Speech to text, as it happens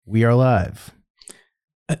We are live.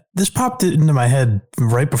 This popped into my head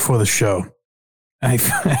right before the show. I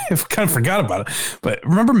kind of forgot about it. But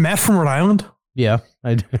remember Matt from Rhode Island? Yeah,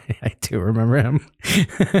 I do remember him.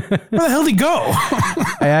 Where the hell did he go?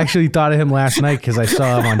 I actually thought of him last night because I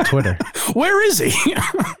saw him on Twitter. Where is he?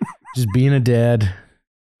 Just being a dad.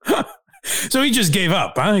 So he just gave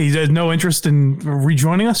up, huh? He has no interest in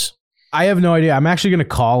rejoining us? I have no idea. I'm actually going to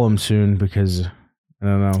call him soon because, I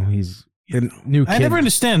don't know, he's a new kid. I never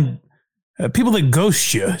understand people that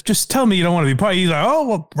ghost you. Just tell me you don't want to be part. He's like, oh,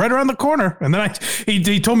 well, right around the corner. And then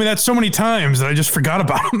he told me that so many times that I just forgot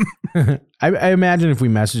about him. I imagine if we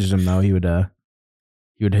messaged him, though, he would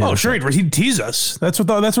hit Oh, sure. He'd tease us. That's what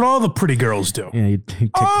all the pretty girls do. Yeah,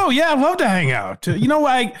 I'd love to hang out. You know,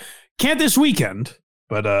 I can't this weekend,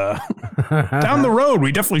 but down the road,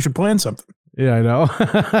 we definitely should plan something. Yeah, I know.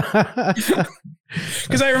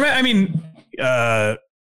 Because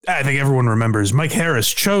I think everyone remembers Mike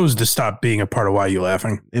Harris chose to stop being a part of Why You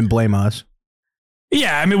Laughing and blame us.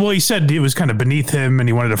 Yeah, I mean, well, he said it was kind of beneath him, and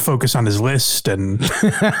he wanted to focus on his list, and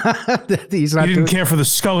he didn't care for the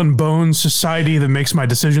skull and bones society that makes my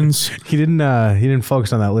decisions. He didn't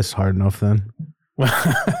focus on that list hard enough then.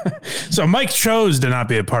 So Mike chose to not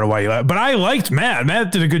be a part of Why You Laugh, but I liked Matt.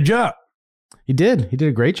 Matt did a good job. He did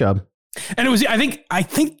a great job. And it was, I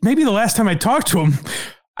think maybe the last time I talked to him,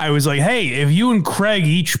 I was like, hey, if you and Craig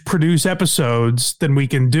each produce episodes, then we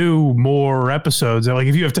can do more episodes. And like,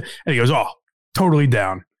 if you have to, and he goes, oh, totally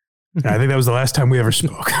down. And I think that was the last time we ever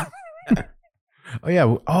spoke. Oh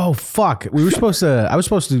yeah. Oh fuck. I was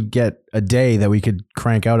supposed to get a day that we could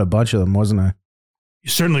crank out a bunch of them, wasn't I? You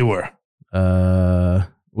certainly were.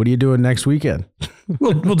 What are you doing next weekend?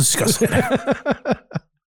 We'll discuss it.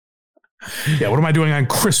 Yeah, what am I doing on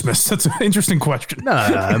Christmas? That's an interesting question.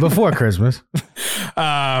 No, before Christmas.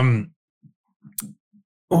 What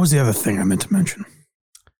was the other thing I meant to mention?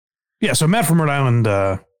 Yeah, so Matt from Rhode Island,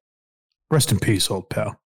 rest in peace, old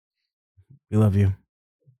pal. We love you.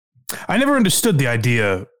 I never understood the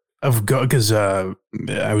idea of because I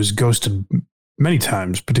was ghosted many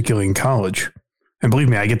times, particularly in college. And believe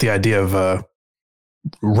me, I get the idea of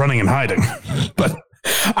running and hiding. But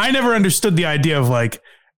I never understood the idea of like,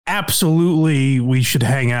 absolutely, we should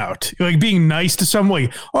hang out. Like being nice to someone.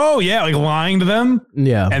 Like, oh yeah, like lying to them.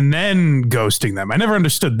 Yeah. And then ghosting them. I never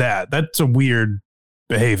understood that. That's a weird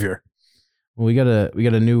behavior. Well, we got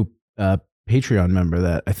a new Patreon member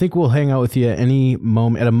that I think will hang out with you at any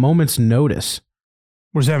moment, at a moment's notice.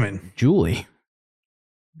 What does that mean? Julie.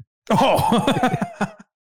 Oh.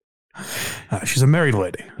 She's a married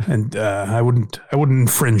lady, and I wouldn't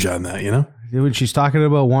infringe on that, you know? When she's talking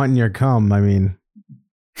about wanting your cum, I mean,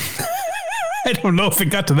 I don't know if it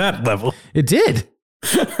got to that level. It did.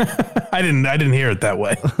 I didn't hear it that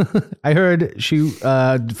way. I heard she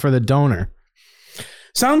for the donor.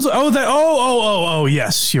 Sounds oh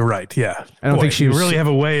yes, you're right. Yeah. I don't think she really have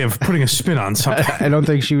a way of putting a spin on something. I don't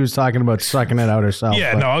think she was talking about sucking it out herself.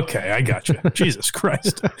 Yeah, no, okay, I got you. Jesus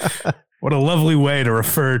Christ. What a lovely way to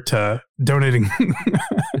refer to donating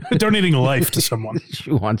life to someone.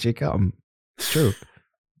 She wants you to come. It's true. It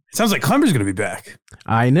sounds like Clemmer's going to be back.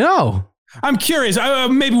 I know. I'm curious.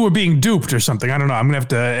 Maybe we're being duped or something. I don't know. I'm going to have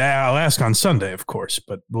to. I'll ask on Sunday, of course,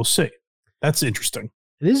 but we'll see. That's interesting.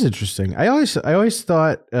 It is interesting. I always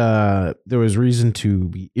thought there was reason to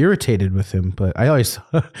be irritated with him, but I was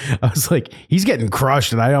like, he's getting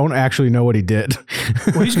crushed, and I don't actually know what he did.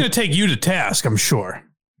 Well, he's going to take you to task, I'm sure.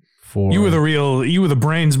 You were the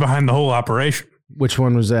brains behind the whole operation. Which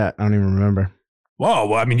one was that? I don't even remember.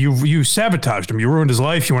 Well, I mean, you sabotaged him. You ruined his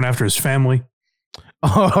life. You went after his family.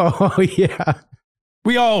 Oh, yeah.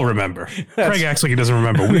 We all remember. Craig acts like he doesn't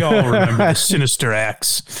remember. We all remember the sinister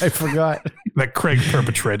acts. I forgot. That Craig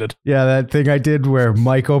perpetrated. Yeah, that thing I did where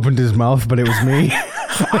Mike opened his mouth, but it was me.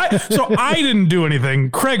 So I didn't do anything.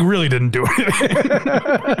 Craig really didn't do anything.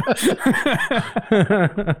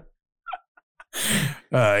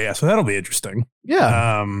 Yeah, so that'll be interesting.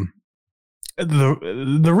 Yeah.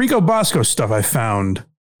 The Rico Bosco stuff I found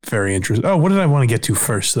very interesting. Oh, what did I want to get to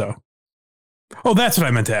first, though? Oh, that's what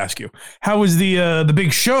I meant to ask you. How was the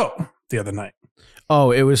big show the other night?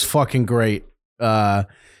 Oh, it was fucking great.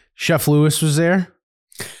 Chef Lewis was there.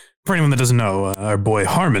 For anyone that doesn't know, our boy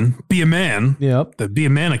Harmon, Be a Man, yep, the Be a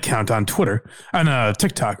Man account on Twitter, on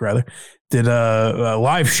TikTok rather, did a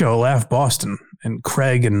live show, Laugh Boston, and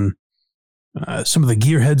Craig and some of the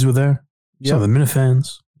gearheads were there. Yep. Some of the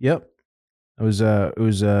Minifans. Yep. It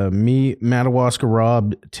was me, Madawaska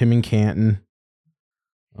Rob, Tim and Canton.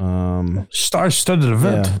 Star-studded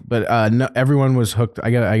event. Yeah, but no, everyone was hooked.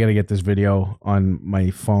 I gotta get this video on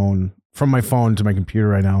my phone, from my phone to my computer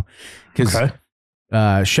right now, because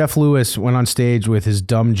Chef Lewis went on stage with his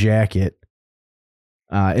dumb jacket.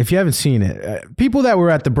 If you haven't seen it, people that were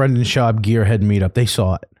at the Brendan Schaub Gearhead meetup, they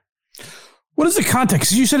saw it. What is the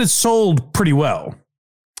context? You said it sold pretty well.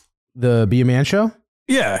 The Be a Man show?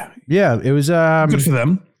 Yeah. Yeah, it was Good for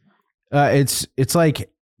them. It's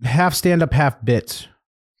like half stand-up, half bits.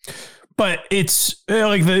 But it's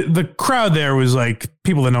like the crowd there was like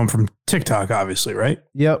people that know him from TikTok, obviously, right?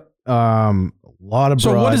 Yep. A lot of broads.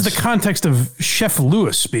 So what is the context of Chef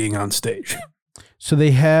Lewis being on stage? So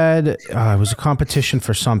they had, it was a competition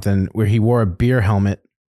for something where he wore a beer helmet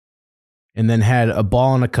and then had a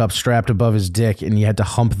ball in a cup strapped above his dick, and you had to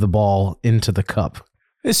hump the ball into the cup.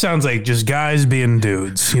 This sounds like just guys being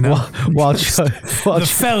dudes, you know? While the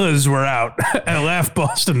fellas were out at Laugh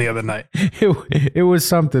Boston the other night. It was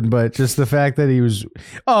something, but just the fact that he was,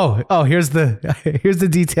 here's the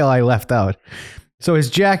detail I left out. So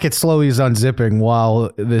his jacket slowly is unzipping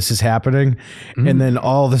while this is happening. Mm-hmm. And then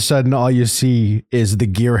all of a sudden, all you see is the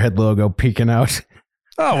Gearhead logo peeking out.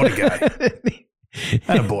 Oh, what a guy.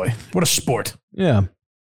 Attaboy. What a sport. Yeah.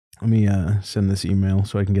 Let me send this email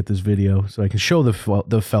so I can get this video so I can show the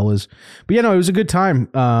fellas. But yeah, no, it was a good time.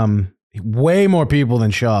 Way more people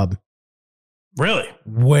than Schaub. Really?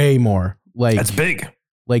 Way more. Like that's big.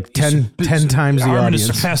 Like 10 times the audience.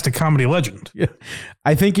 Surpassed a comedy legend. Yeah.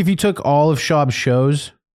 I think if you took all of Schaub's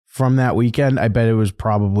shows from that weekend, I bet it was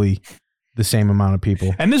probably the same amount of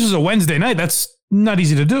people. And this was a Wednesday night. That's not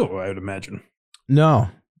easy to do, I would imagine. No,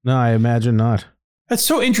 I imagine not. That's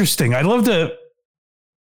so interesting. I'd love to.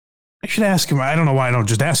 I should ask him. I don't know why I don't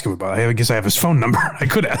just ask him about it. I guess I have his phone number. I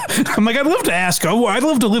could ask. I'm like, I'd love to ask. I'd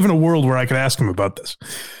love to live in a world where I could ask him about this.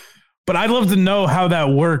 But I'd love to know how that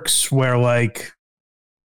works where, like,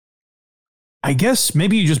 I guess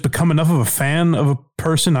maybe you just become enough of a fan of a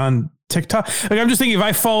person on TikTok. Like, I'm just thinking if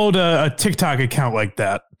I followed a TikTok account like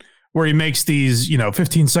that, where he makes these,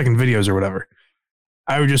 15-second videos or whatever,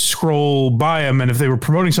 I would just scroll by him. And if they were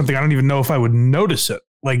promoting something, I don't even know if I would notice it.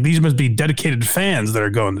 Like, these must be dedicated fans that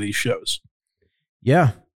are going to these shows.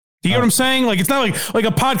 Yeah. Do you get what I'm saying? Like, it's not like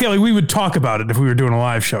a podcast. Like, we would talk about it if we were doing a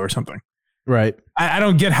live show or something. Right. I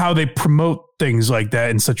don't get how they promote things like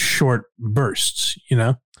that in such short bursts,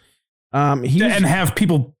 and have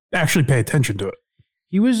people actually pay attention to it.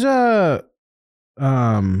 He was on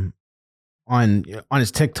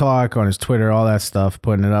his TikTok, on his Twitter, all that stuff,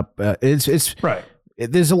 putting it up. It's right.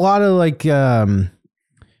 There's a lot of like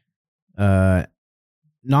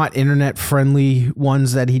not internet friendly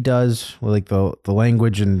ones that he does, where like the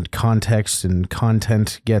language and context and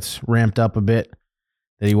content gets ramped up a bit.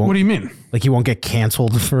 That he won't. What do you mean? Like he won't get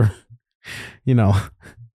canceled for,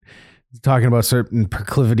 talking about certain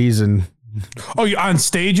proclivities and. Oh, on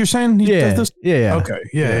stage you're saying? He does this? Yeah. Okay.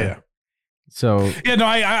 Yeah. So yeah, no,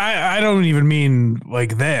 I don't even mean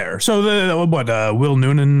like there. So Will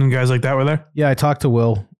Noonan and guys like that were there? Yeah, I talked to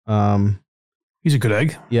Will. He's a good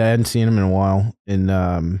egg. Yeah, I hadn't seen him in a while,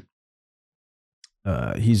 and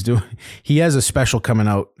he has a special coming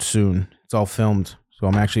out soon. It's all filmed, so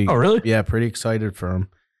I'm actually pretty excited for him.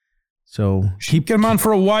 So get him on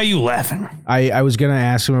for a Why You Laughing. I was gonna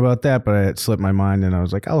ask him about that, but it slipped my mind, and I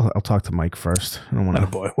was like, I'll talk to Mike first. I don't want to.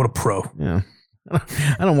 Boy, what a pro. Yeah, I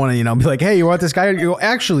don't want to be like, hey, you want this guy? You go,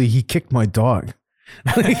 actually, he kicked my dog.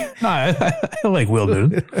 No, I like Will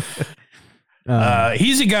Noonan.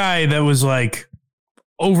 He's a guy that was like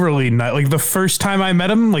overly nice. Like the first time I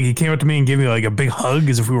met him, like he came up to me and gave me like a big hug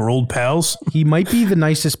as if we were old pals. He might be the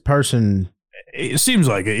nicest person. It seems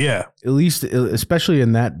like it, yeah. At least, especially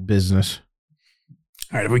in that business.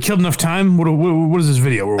 All right, have we killed enough time? What is this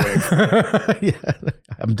video we're waiting for? Yeah,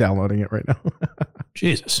 I'm downloading it right now.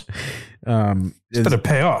 Jesus. It's better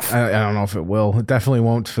pay off. I don't know if it will. It definitely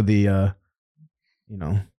won't for the,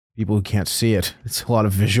 people who can't see it. It's a lot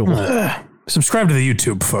of visual. Subscribe to the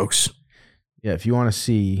YouTube, folks. Yeah, if you want to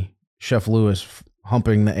see Chef Lewis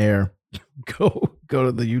humping the air, go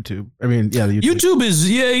to the YouTube. I mean, yeah, the YouTube.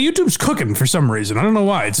 YouTube's cooking for some reason. I don't know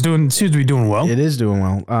why. It seems to be doing well. It is doing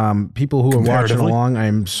well. People who are watching along,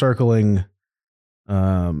 I'm circling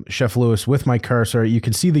Chef Lewis with my cursor. You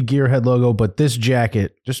can see the Gearhead logo, but this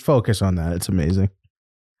jacket, just focus on that. It's amazing.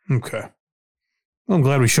 Okay. Well, I'm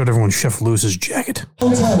glad we showed everyone Chef Lewis's jacket. All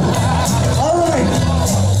right.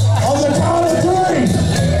 On the count of 3.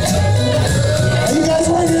 Are you guys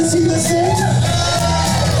ready to see this thing?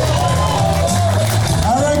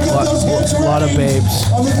 All right, get those hips ready. A lot of babes.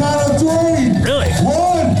 On the count of 3. Really?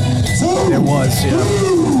 1, 2. There was, yeah.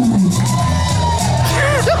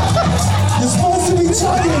 You're supposed to be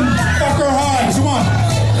chugging. Fucker high. Come on.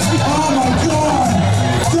 Oh my God.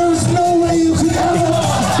 There's no way you could ever.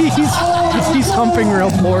 He's humping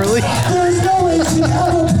real poorly. There's no way you could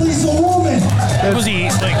ever please a woman. Was he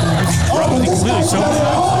completely sober?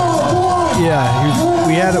 Yeah,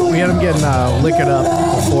 we had him getting liquored up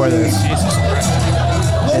before this. Jesus Christ.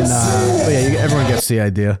 And but yeah, everyone gets the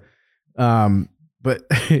idea. But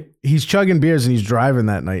he's chugging beers and he's driving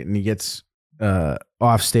that night, and he gets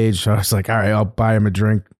off stage. So I was like, all right, I'll buy him a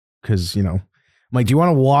drink because I'm like, do you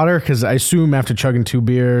want a water? Because I assume after chugging 2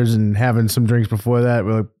 beers and having some drinks before that,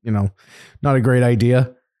 we're not a great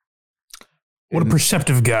idea. What a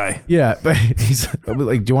perceptive guy. Yeah, but he's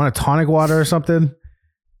like, do you want a tonic water or something?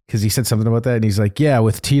 Because he said something about that, and he's like, yeah,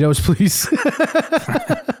 with Tito's, please.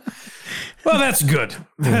 Well, that's good.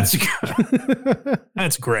 That's good.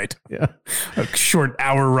 That's great. Yeah. A short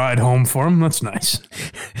hour ride home for him. That's nice.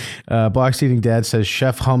 Box Eating Dad says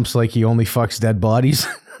Chef humps like he only fucks dead bodies.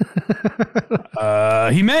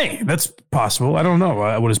 He may. That's possible. I don't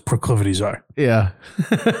know what his proclivities are. Yeah.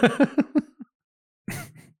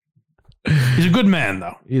 He's a good man,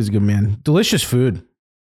 though. He is a good man. Delicious food.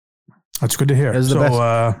 That's good to hear. That's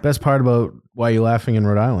the best part about Why You Laughing in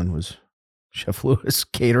Rhode Island was Chef Lewis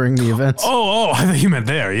catering the events. Oh, I thought you meant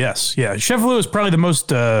there. Yes. Yeah. Chef Lewis, probably the most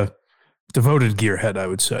devoted gearhead, I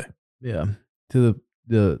would say. Yeah. To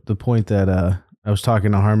the point that I was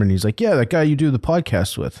talking to Harmon. He's like, yeah, that guy you do the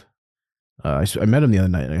podcast with. I met him the other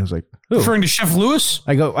night, and I was like, who? Referring to Chef Lewis?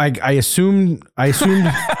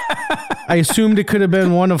 I assumed it could have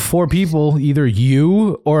been one of 4 people, either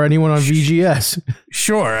you or anyone on VGS.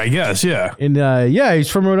 Sure, I guess, yeah. And yeah, he's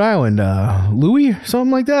from Rhode Island. Louis, something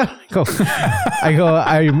like that.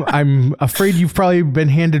 I'm afraid you've probably been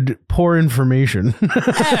handed poor information.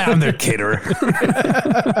 I'm their caterer.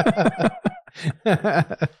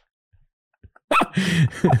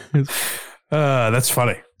 That's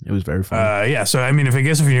funny. It was very funny. Yeah, so I mean, if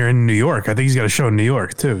you're in New York, I think he's got a show in New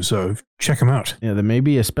York too. So check him out. Yeah, there may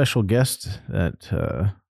be a special guest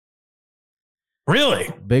that.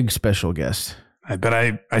 Really? Big special guest. I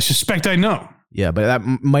bet I suspect I know. Yeah, but that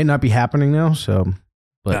might not be happening now. So,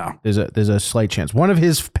 but no. there's a slight chance. One of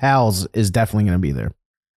his pals is definitely going to be there.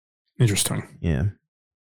 Interesting. Yeah.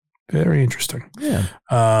 Very interesting. Yeah.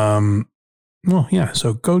 Well, yeah.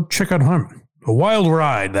 So go check out Harmon. A wild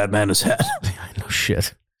ride that man has had. No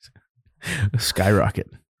shit.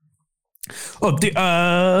 Skyrocket. Oh,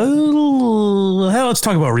 let's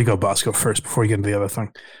talk about Rico Bosco first before we get into the other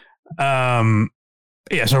thing.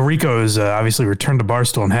 Yeah, so Rico is obviously returned to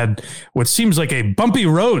Barstool and had what seems like a bumpy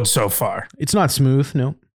road so far. It's not smooth,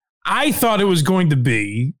 no. I thought it was going to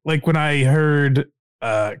be, like when I heard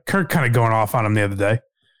Kirk kind of going off on him the other day,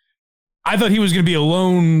 I thought he was going to be a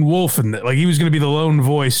lone wolf and like he was going to be the lone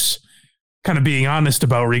voice kind of being honest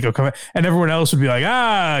about Rico coming, and everyone else would be like,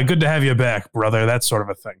 good to have you back, brother, that sort of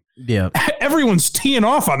a thing. Yeah. Everyone's teeing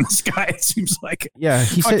off on this guy, it seems like. Yeah.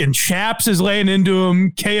 Fucking Chaps is laying into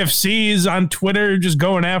him. KFC is on Twitter just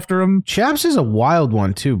going after him. Chaps is a wild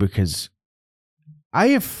one, too, because I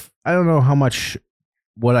don't know how much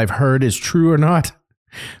what I've heard is true or not,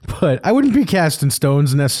 but I wouldn't be casting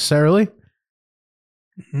stones necessarily.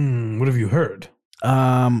 What have you heard?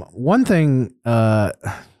 One thing,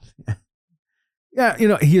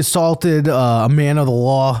 yeah, he assaulted a man of the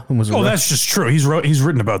law and was. That's just true. He's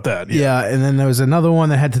written about that. Yeah, and then there was another one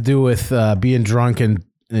that had to do with being drunk and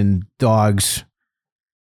dogs.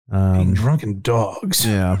 Being drunk and dogs.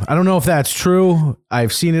 Yeah, I don't know if that's true.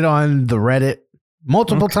 I've seen it on the Reddit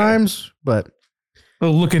multiple times, but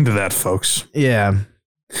we'll look into that, folks. Yeah,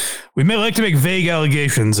 we may like to make vague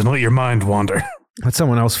allegations and let your mind wander. Let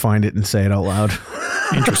someone else find it and say it out loud.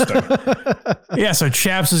 Interesting. Yeah, so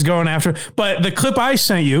Chaps is going after, but the clip I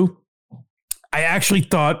sent you, I actually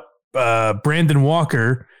thought Brandon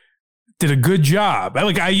Walker did a good job.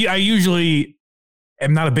 I usually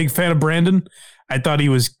am not a big fan of Brandon. I thought he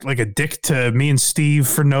was like a dick to me and Steve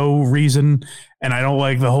for no reason, and I don't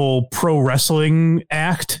like the whole pro wrestling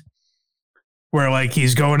act where like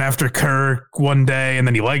he's going after Kirk one day and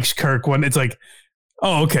then he likes Kirk one. It's like,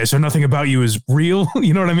 oh, okay, so nothing about you is real.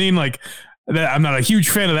 You know what I mean? Like, I'm not a huge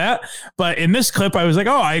fan of that. But in this clip, I was like,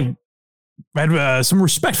 I had some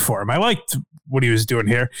respect for him. I liked what he was doing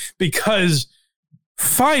here because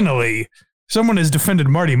finally someone has defended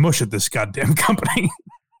Marty Mush at this goddamn company.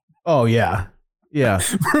 Oh, yeah. Yeah.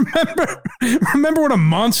 Remember what a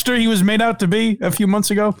monster he was made out to be a few months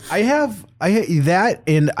ago? I have that,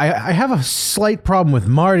 and I have a slight problem with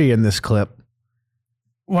Marty in this clip.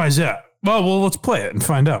 Why is that? Well, let's play it and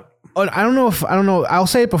find out. I don't know. I'll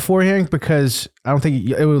say it beforehand because I don't think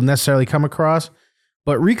it will necessarily come across.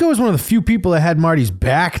 But Rico is one of the few people that had Marty's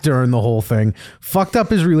back during the whole thing. Fucked up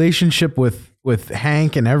his relationship with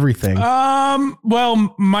Hank and everything.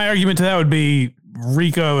 Well, my argument to that would be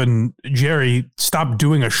Rico and Jerry stopped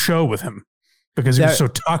doing a show with him because he was so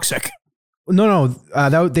toxic. No.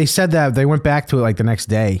 They said that they went back to it like the next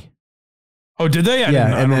day. Oh, did they? I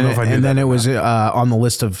don't know if I knew and that then it or was not. on the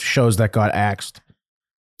list of shows that got axed.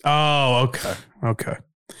 Oh, okay.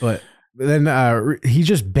 But then he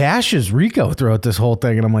just bashes Rico throughout this whole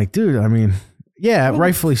thing, and I'm like, dude, I mean, yeah,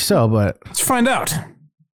 rightfully so, but let's find out.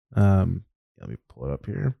 Let me pull it up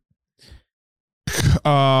here.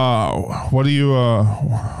 What do you?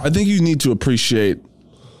 I think you need to appreciate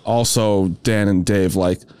also Dan and Dave.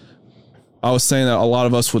 Like I was saying that a lot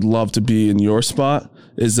of us would love to be in your spot.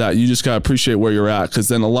 Is that you just gotta appreciate where you're at, because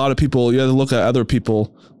then a lot of people, you have to look at other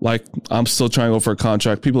people. Like I'm still trying to go for a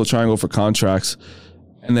contract. People are trying to go for contracts,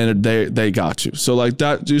 and then they got you. So like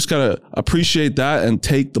that, you just gotta appreciate that and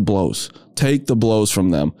take the blows. Take the blows from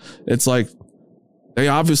them. It's like they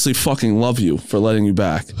obviously fucking love you for letting you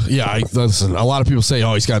back. Yeah, listen, a lot of people say,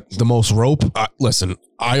 oh, he's got the most rope. Listen,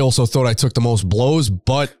 I also thought I took the most blows,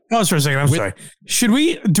 but... Pause for a second. I'm sorry.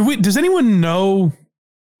 Does anyone know...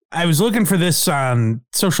 I was looking for this on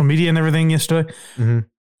social media and everything yesterday. Mm-hmm.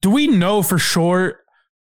 Do we know for sure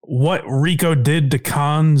what Rico did to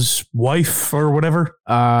Khan's wife or whatever?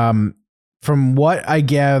 From what I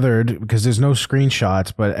gathered, because there's no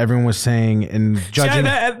screenshots, but everyone was saying and judging.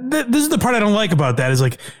 This is the part I don't like about that is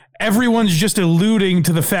like everyone's just alluding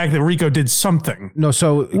to the fact that Rico did something. No,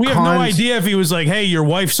 so we have no idea if he was like, "Hey, your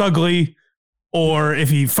wife's ugly," or if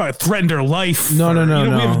he threatened her life. No.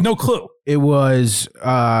 We have no clue. It was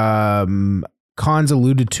Khan's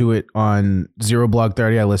alluded to it on Zero Blog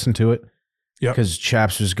 30. I listened to it because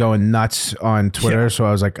Chaps was going nuts on Twitter, so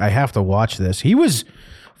I was like, I have to watch this. He was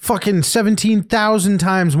fucking 17,000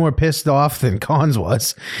 times more pissed off than Khan's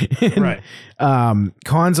was. Right.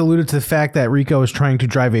 Khan's alluded to the fact that Rico was trying to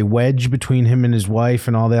drive a wedge between him and his wife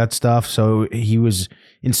and all that stuff. So he was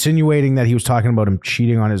insinuating that he was talking about him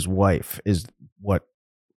cheating on his wife is what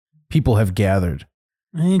people have gathered.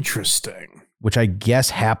 Interesting. Which I guess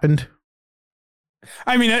happened.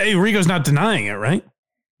 I mean, Rico's not denying it, right?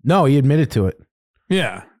 No, he admitted to it.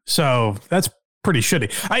 Yeah. So that's pretty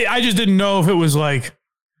shitty. I just didn't know if it was like,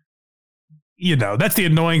 that's the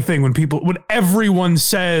annoying thing when everyone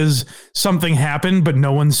says something happened, but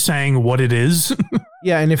no one's saying what it is.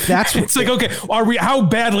 Yeah. And if that's, it's like, okay, are we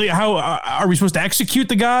supposed to execute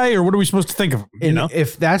the guy or what are we supposed to think of him?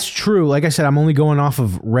 If that's true, like I said, I'm only going off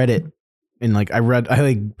of Reddit and like I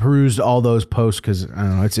perused all those posts because I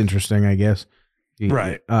don't know, it's interesting, I guess.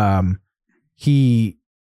 Right. He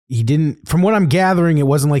didn't, from what I'm gathering, it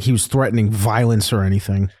wasn't like he was threatening violence or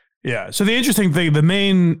anything. Yeah. So the interesting thing, the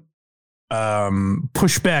main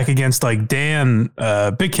pushback against like Dan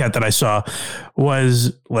Big Cat that I saw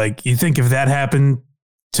was like, you think if that happened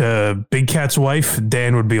to Big Cat's wife,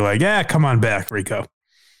 Dan would be like, yeah, come on back, Rico.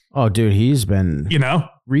 Oh, dude, he's been,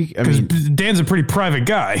 because Dan's a pretty private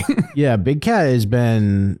guy. Yeah, Big Cat has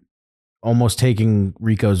been almost taking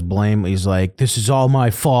Rico's blame. He's like, this is all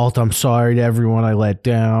my fault. I'm sorry to everyone I let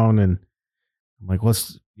down. And I'm like,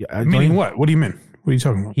 meaning what? What do you mean? What are you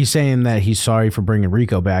talking about? He's saying that he's sorry for bringing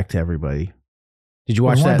Rico back to everybody. Did you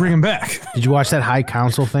watch that? Why bring him back? Did you watch that High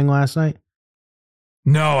Council thing last night?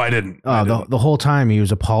 No, I didn't. The whole time he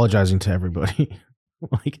was apologizing to everybody.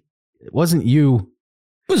 Like, it wasn't you.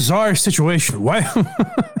 Bizarre situation. Why?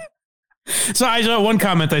 So I saw one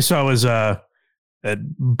comment I saw was that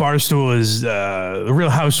Barstool is the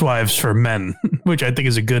Real Housewives for men, which I think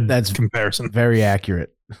is a good comparison. Very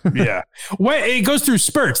accurate. Yeah. It goes through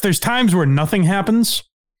spurts. There's times where nothing happens.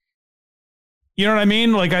 You know what I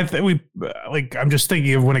mean? Like I'm just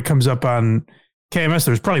thinking of when it comes up on KMS,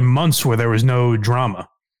 there's probably months where there was no drama.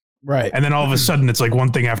 Right. And then all of a sudden it's like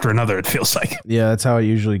one thing after another, it feels like. Yeah, that's how it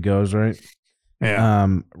usually goes, right?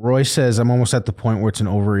 Yeah. Roy says, I'm almost at the point where it's an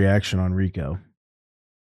overreaction on Rico.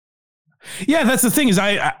 Yeah, that's the thing is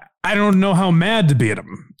I don't know how mad to be at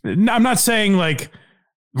him. I'm not saying like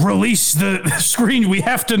release the screen. We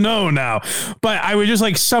have to know now, but I would just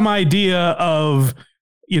like some idea of,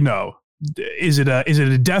 is it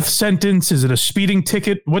a death sentence? Is it a speeding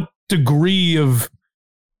ticket? What degree of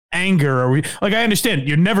anger are we like? I understand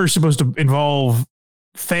you're never supposed to involve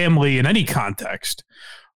family in any context,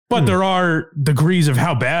 but there are degrees of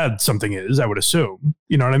how bad something is, I would assume.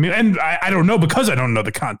 You know what I mean? And I don't know because I don't know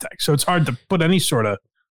the context. So it's hard to put any sort of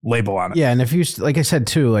label on it. Yeah. And if you, like I said,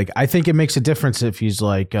 too, like, I think it makes a difference if he's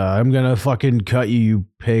like, I'm going to fucking cut you, you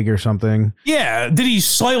pig or something. Yeah. Did he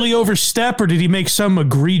slightly overstep or did he make some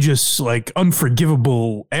egregious, like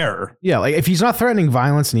unforgivable error? Yeah. Like if he's not threatening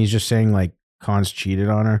violence and he's just saying like Khan's cheated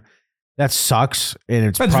on her, that sucks. And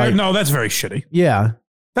it's that's very shitty. Yeah.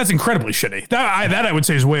 That's incredibly shitty. That I would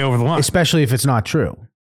say is way over the line. Especially if it's not true.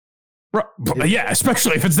 Yeah,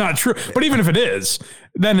 especially if it's not true. But even if it is,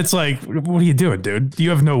 then it's like, what are you doing, dude? You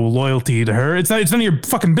have no loyalty to her. It's none of your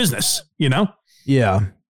fucking business, you know? Yeah.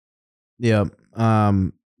 Yeah.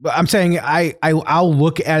 But I'm saying I'll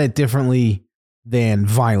look at it differently than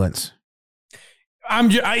violence.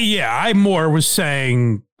 I more was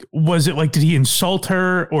saying, was it like, did he insult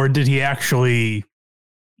her or did he actually,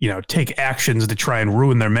 take actions to try and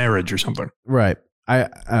ruin their marriage or something? Right. I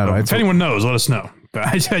don't know. If anyone knows, let us know. But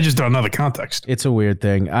I just don't know the context. It's a weird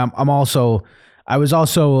thing. I was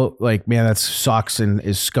also like, man, that sucks and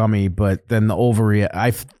is scummy. But then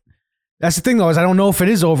the that's the thing though, is I don't know if it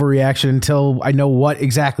is overreaction until I know what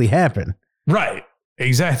exactly happened. Right.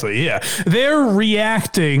 Exactly. Yeah. They're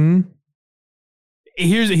reacting.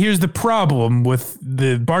 Here's the problem with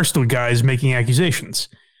the Barstool guys making accusations.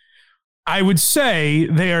 I would say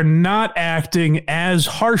they are not acting as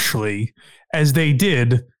harshly as they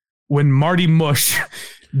did when Marty Mush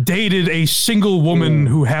dated a single woman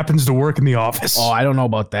who happens to work in the office. Oh, I don't know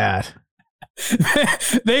about that.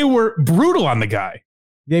 They were brutal on the guy.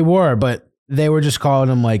 They were, but they were just calling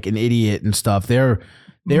him like an idiot and stuff.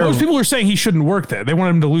 Most people were saying he shouldn't work there. They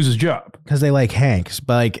wanted him to lose his job. Because they like Hanks,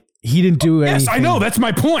 but like he didn't do anything. Yes, I know. That's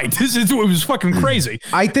my point. It was fucking crazy.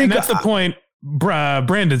 I think and that's the point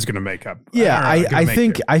Brandon's going to make up. Yeah,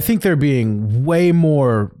 I think they're being way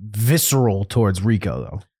more visceral towards Rico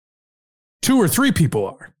though. 2 or 3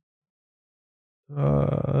 people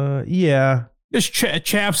are. Yeah. There's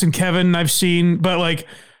Chaps and Kevin I've seen, but like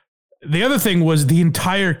the other thing was the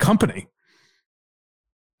entire company.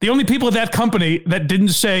 The only people at that company that didn't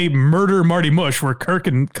say murder Marty Mush were Kirk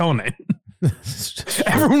and Conan.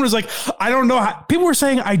 Everyone was like, I don't know how. People were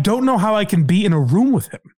saying, I don't know how I can be in a room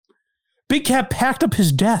with him. Big Cat packed up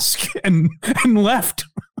his desk and left.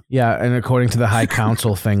 Yeah, and according to the High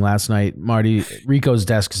Council thing last night, Rico's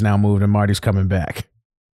desk is now moved and Marty's coming back.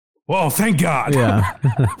 Well, thank God. Yeah.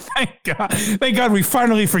 Thank God. Thank God we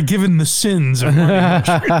finally forgiven the sins of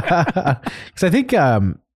Marty Mush. Because I think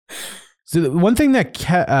so one thing that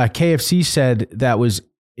KFC said that was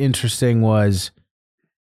interesting was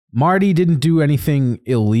Marty didn't do anything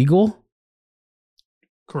illegal.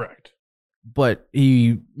 Correct. But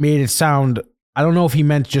he made it sound, I don't know if he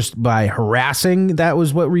meant just by harassing that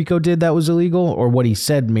was what Rico did that was illegal, or what he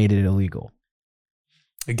said made it illegal.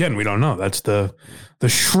 Again, we don't know. That's the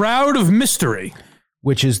shroud of mystery.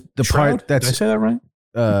 Which is the part that's... Did I say that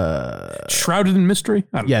right? Shrouded in mystery?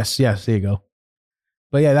 Yes, there you go.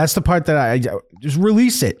 But yeah, that's the part that I just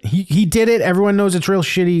release it. He did it. Everyone knows it's real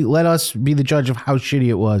shitty. Let us be the judge of how shitty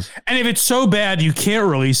it was. And if it's so bad you can't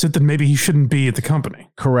release it, then maybe he shouldn't be at the company.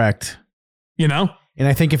 Correct. You know? And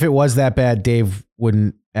I think if it was that bad, Dave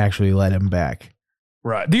wouldn't actually let him back.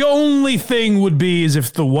 Right. The only thing would be is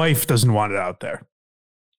if the wife doesn't want it out there.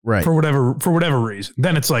 Right. For whatever reason.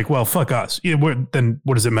 Then it's like, well, fuck us. Then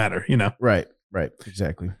what does it matter? You know? Right.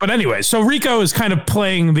 Exactly. But anyway, so Rico is kind of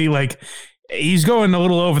playing the like, he's going a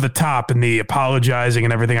little over the top in the apologizing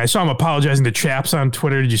and everything. I saw him apologizing to Chaps on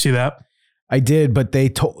Twitter. Did you see that? I did, but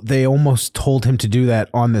they almost told him to do that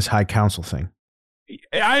on this High Council thing.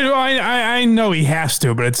 I know he has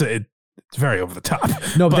to, but it's very over the top.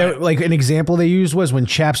 No, but like an example they used was when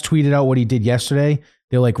Chaps tweeted out what he did yesterday.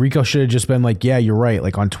 They're like, Rico should have just been like, yeah, you're right,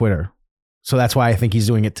 like on Twitter. So that's why I think he's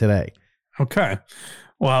doing it today. Okay.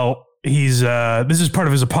 Well, he's this is part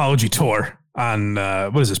of his apology tour on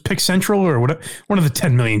what is this, Pick Central or what? One of the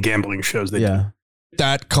 10 million gambling shows they do.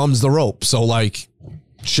 That comes the rope. So like,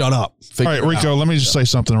 shut up. All right, Rico, let me just say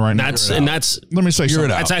something right now. Let me say something.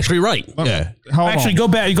 That's actually right. Yeah. Actually, go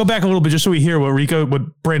back a little bit just so we hear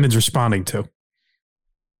what Brandon's responding to.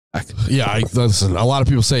 Yeah, listen, a lot of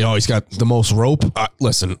people say, oh, he's got the most rope.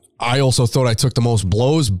 Listen, I also thought I took the most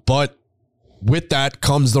blows, but with that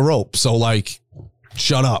comes the rope. So like,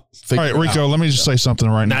 shut up. All right, Rico, let me just say something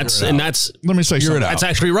right now. Let me say something. That's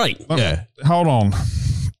actually right. Hold on.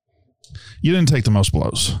 You didn't take the most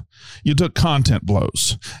blows. You took content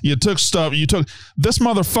blows. You took stuff. This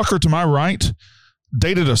motherfucker to my right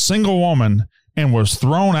dated a single woman and was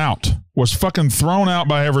fucking thrown out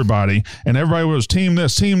by everybody. And everybody was team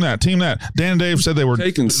this, team that, team that. Dan and Dave said they were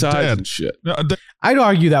taking sides and shit. I'd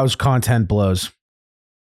argue that was content blows.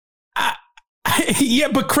 Yeah,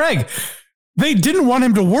 but Craig, they didn't want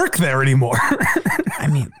him to work there anymore. I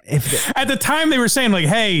mean, at the time they were saying like,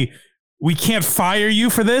 hey, we can't fire you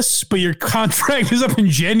for this, but your contract is up in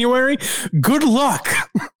January. Good luck.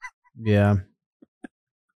 Yeah.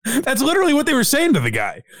 That's literally what they were saying to the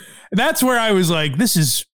guy. That's where I was like, this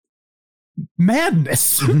is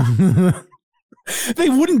madness. They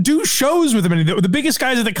wouldn't do shows with him anymore. The biggest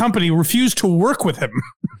guys at the company refused to work with him.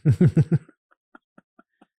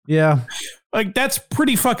 Yeah. Like, that's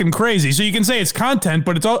pretty fucking crazy. So you can say it's content,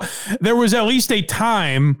 but there was at least a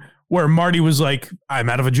time where Marty was like, I'm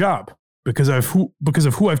out of a job because of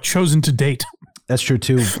who I've chosen to date. That's true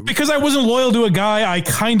too. Because I wasn't loyal to a guy I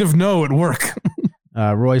kind of know at work.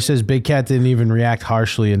 Roy says Big Cat didn't even react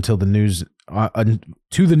harshly until the news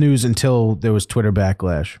to the news until there was Twitter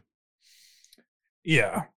backlash.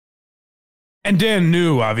 Yeah. And Dan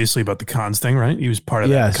knew obviously about the cons thing, right? He was part of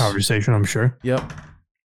that conversation, I'm sure. Yep.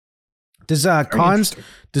 Does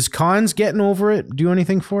Cons getting over it do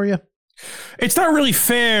anything for you? It's not really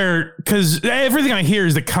fair because everything I hear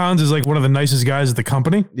is that Cons is like one of the nicest guys at the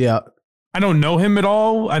company. Yeah. I don't know him at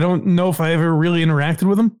all. I don't know if I ever really interacted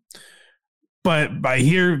with him, but I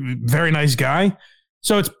hear very nice guy.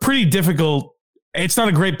 So it's pretty difficult. It's not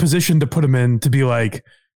a great position to put him in to be like,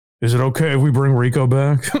 is it okay if we bring Rico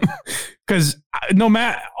back? Because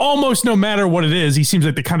almost no matter what it is, he seems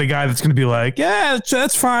like the kind of guy that's going to be like, yeah,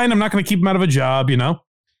 that's fine. I'm not going to keep him out of a job, you know?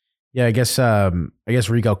 Yeah, I guess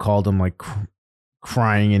Rico called him like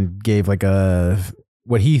crying and gave like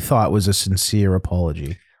what he thought was a sincere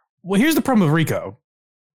apology. Well, here's the problem with Rico.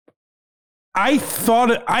 I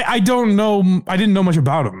didn't know much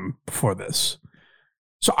about him before this.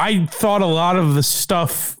 So I thought a lot of the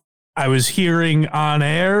stuff I was hearing on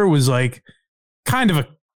air was like kind of a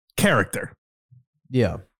character.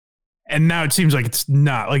 Yeah. And now it seems like it's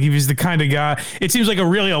not. Like, if he's the kind of guy, it seems like a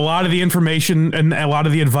lot of the information and a lot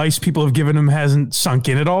of the advice people have given him hasn't sunk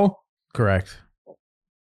in at all. Correct.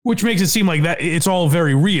 Which makes it seem like that it's all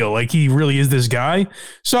very real. Like, he really is this guy.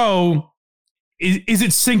 So is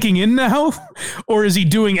it sinking in now? Or is he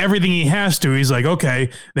doing everything he has to? He's like, okay,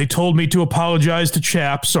 they told me to apologize to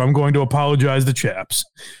Chaps, so I'm going to apologize to Chaps.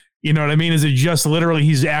 You know what I mean? Is it just literally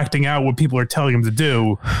he's acting out what people are telling him to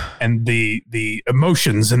do, and the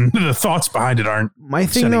emotions and the thoughts behind it aren't? My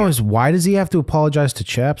thing though is, why does he have to apologize to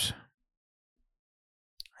Chaps?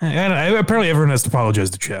 And apparently everyone has to apologize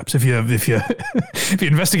to Chaps if you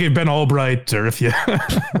investigate Ben Albright, or if you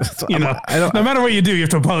no matter what you do, you have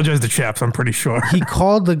to apologize to Chaps. I'm pretty sure he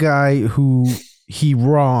called the guy who he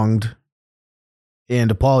wronged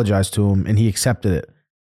and apologized to him, and he accepted it.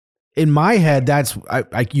 In my head, that's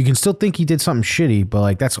you can still think he did something shitty, but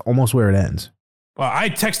like that's almost where it ends. Well, I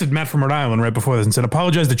texted Matt from Rhode Island right before this and said,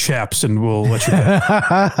 apologize to Chaps, and we'll let you know.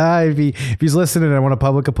 if he's listening, I want a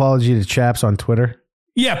public apology to Chaps on Twitter.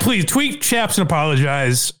 Yeah, please tweet Chaps and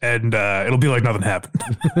apologize, and it'll be like nothing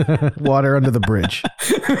happened. Water under the bridge.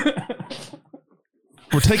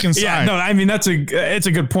 We're taking sides. Yeah, no, I mean, it's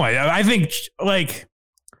a good point. I think, like,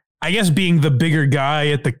 I guess being the bigger guy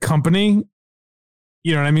at the company,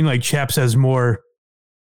 you know what I mean? Like, Chaps has more,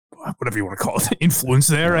 whatever you want to call it, influence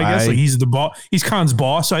there, I guess. Like, he's the boss. He's Khan's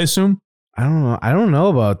boss, I assume. I don't know. I don't know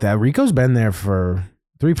about that. Rico's been there for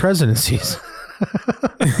 3 presidencies.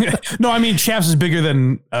 No, I mean, Chaps is bigger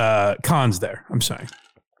than Khan's there. I'm saying.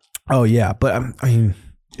 Oh, yeah. But I mean.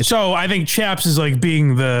 So I think Chaps is like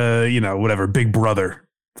being the, whatever, big brother,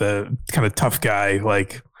 the kind of tough guy.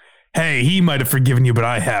 Like, hey, he might have forgiven you, but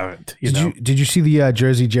I haven't. Did you see the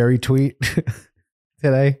Jersey Jerry tweet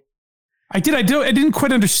today? I did. I didn't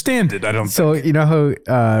quite understand it. I don't. So think. You know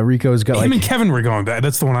how Rico's got him and Kevin were going back.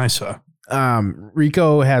 That's the one I saw.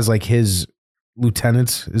 Rico has like his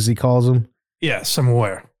lieutenants, as he calls them. Yes, I'm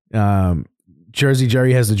aware. Jersey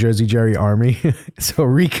Jerry has the Jersey Jerry Army. So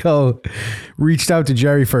Rico reached out to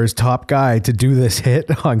Jerry for his top guy to do this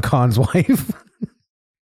hit on Khan's wife.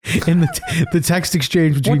 And the text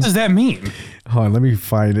exchange between... What does that mean? Hold on, let me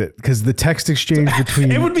find it. Because the text exchange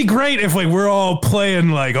between... It would be great if like we're all playing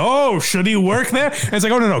like, oh, should he work there? And it's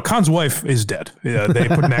like, oh, no, Khan's wife is dead. Yeah, they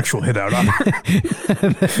put an actual hit out on her.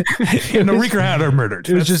 Rika had her murdered.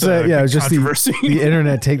 It was just the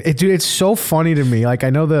internet take. Dude, it's so funny to me. Like, I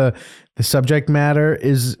know the subject matter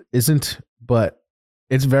isn't, but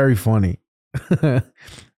it's very funny.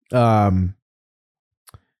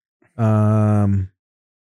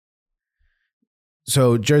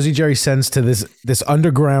 So Jersey Jerry sends to this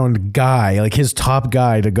underground guy, like his top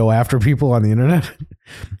guy, to go after people on the internet.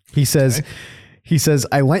 He says,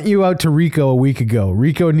 I lent you out to Rico a week ago.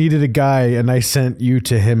 Rico needed a guy, and I sent you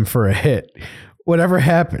to him for a hit. Whatever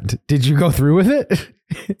happened? Did you go through with it?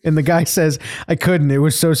 And the guy says, I couldn't. It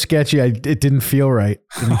was so sketchy. It didn't feel right.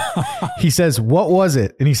 And he says, what was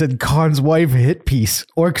it? And he said, Khan's wife hit piece,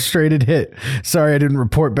 orchestrated hit. Sorry, I didn't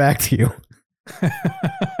report back to you.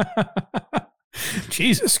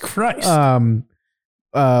 Jesus Christ.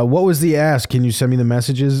 What was the ask? Can you send me the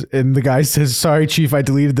messages? And the guy says, sorry, Chief, I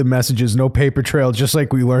deleted the messages. No paper trail, just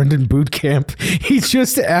like we learned in boot camp. He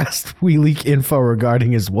just asked we leak info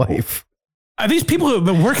regarding his wife. Are these people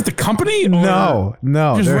that work at the company? No.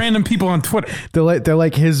 Just They're, random people on Twitter. they're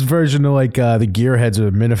like his version of like the Gearheads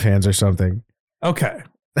or Minifans or something. Okay.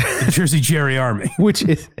 The Jersey Jerry Army. Which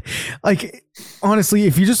is like, honestly,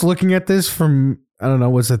 if you're just looking at this from, I don't know,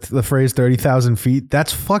 what's the phrase 30,000 feet?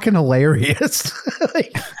 That's fucking hilarious.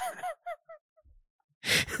 Like,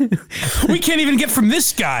 we can't even get from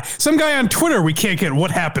this guy. Some guy on Twitter, we can't get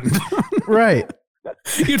what happened. right.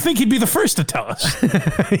 You'd think he'd be the first to tell us.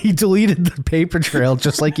 He deleted the paper trail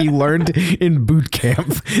just like he learned in boot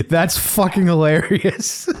camp. That's fucking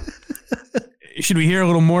hilarious. Should we hear a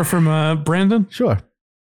little more from Brandon? Sure.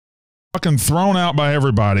 Fucking thrown out by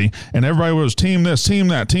everybody, and everybody was team this, team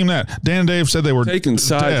that, team that. Dan and Dave said they were taking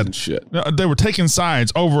sides dead. and shit. No, they were taking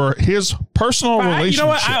sides over his personal relationship. You know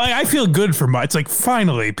what? I feel good for Marty. It's like,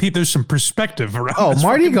 finally, Pete, there's some perspective around this.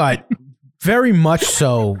 Marty got very much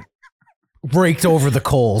so raked over the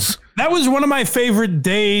coals. That was one of my favorite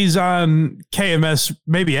days on KMS,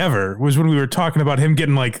 maybe ever, was when we were talking about him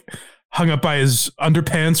getting like hung up by his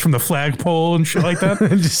underpants from the flagpole and shit like that.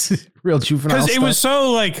 Just real juvenile Because it was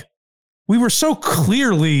so like, we were so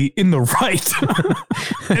clearly in the right,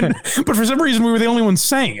 but for some reason we were the only ones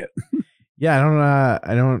saying it. Yeah,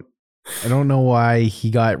 I don't know why he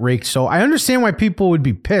got raked. So I understand why people would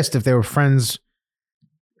be pissed if they were friends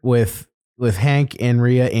with Hank and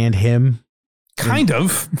Rhea and him. Kind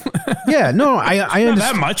of. Yeah, no, I understand.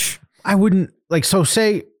 Not that much. I wouldn't like. So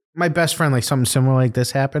say my best friend, like something similar like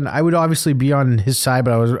this happened, I would obviously be on his side,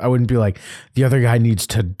 but I wouldn't be like, the other guy needs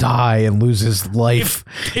to die and lose his life.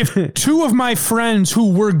 If two of my friends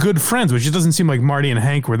who were good friends, which it doesn't seem like Marty and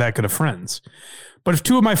Hank were that good of friends, but if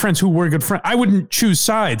two of my friends who were good friends, I wouldn't choose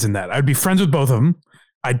sides in that. I'd be friends with both of them.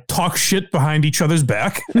 I'd talk shit behind each other's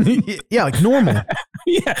back. Yeah, like normal.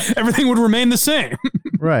 Yeah, everything would remain the same.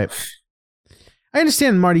 Right. I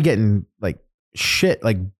understand Marty getting like shit,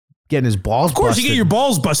 like getting his balls busted. Of course, you get your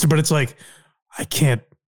balls busted, but it's like, I can't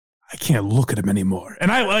look at him anymore.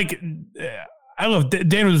 And I love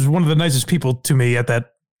Dan was one of the nicest people to me at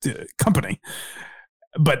that company,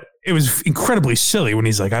 but it was incredibly silly when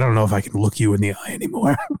he's like, I don't know if I can look you in the eye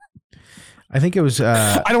anymore. I think it was.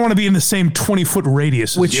 I don't want to be in the same 20-foot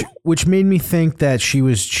radius. Which made me think that she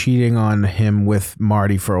was cheating on him with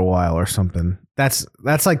Marty for a while or something. That's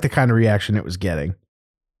like the kind of reaction it was getting.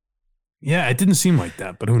 Yeah, it didn't seem like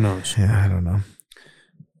that, but who knows? Yeah, I don't know.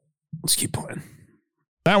 Let's keep playing.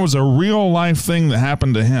 That was a real life thing that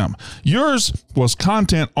happened to him. Yours was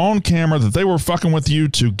content on camera that they were fucking with you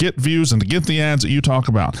to get views and to get the ads that you talk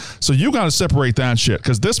about. So you got to separate that shit,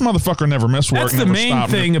 because this motherfucker never missed work. That's the main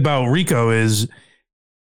thing about Rico is,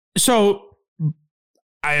 so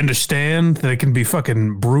I understand that it can be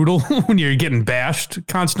fucking brutal when you're getting bashed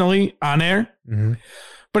constantly on air,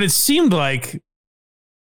 but it seemed like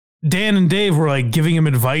Dan and Dave were like giving him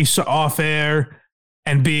advice off air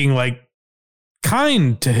and being like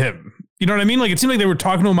kind to him. You know what I mean? Like it seemed like they were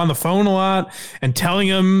talking to him on the phone a lot and telling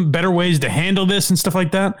him better ways to handle this and stuff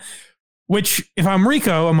like that. Which if I'm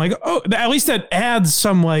Rico, I'm like, oh, at least that adds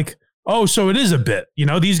some like, oh, so it is a bit, you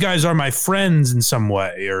know, these guys are my friends in some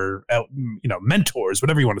way, or, you know, mentors,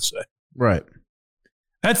 whatever you want to say. Right.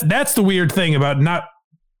 That's the weird thing about not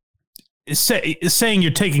saying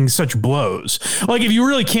you're taking such blows. Like if you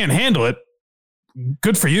really can't handle it,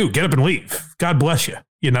 good for you. Get up and leave. God bless you.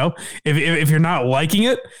 You know, if you're not liking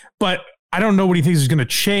it, but I don't know what he thinks is going to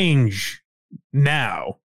change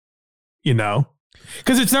now, you know,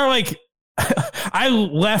 because it's not like I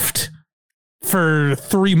left for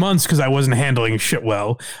 3 months because I wasn't handling shit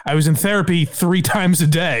well. I was in therapy 3 times a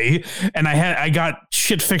day, and I got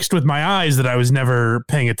shit fixed with my eyes that I was never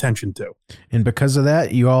paying attention to. And because of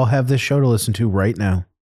that, you all have this show to listen to right now.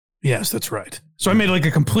 Yes, that's right. So I made like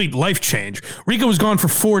a complete life change. Rico was gone for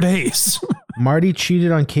 4 days. Marty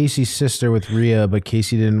cheated on Casey's sister with Rhea, but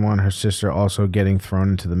Casey didn't want her sister also getting thrown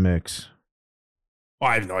into the mix.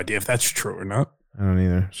 Well, I have no idea if that's true or not. I don't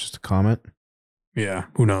either. It's just a comment. Yeah,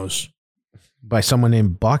 who knows? By someone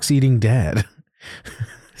named Box Eating Dad.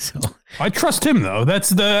 So I trust him though. That's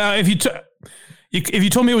the if you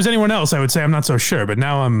told me it was anyone else, I would say I'm not so sure. But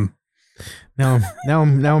now I'm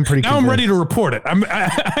I'm pretty. Now I'm ready to report it.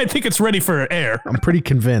 I think it's ready for air. I'm pretty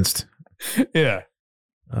convinced. Yeah.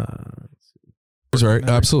 That's right,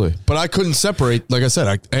 absolutely. But I couldn't separate, like I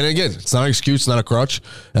said. And again, it's not an excuse, it's not a crutch.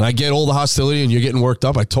 And I get all the hostility, and you're getting worked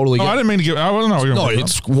up. I totally get. I didn't mean to get. I don't know. No,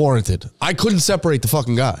 it's warranted. I couldn't separate the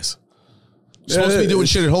fucking guys. You're supposed to be doing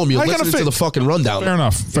shit at home. You're listening to the fucking rundown. Fair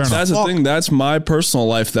enough. That's the thing. That's my personal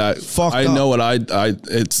life. That I know what I.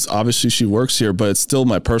 It's obviously she works here, but it's still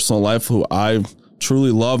my personal life. Who I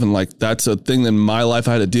truly love. And like, that's a thing in my life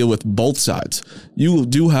I had to deal with both sides. You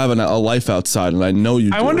do have a life outside, and I know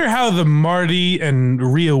you do. I wonder how the Marty and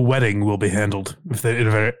Rhea wedding will be handled if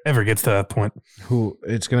it ever gets to that point.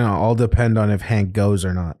 It's going to all depend on if Hank goes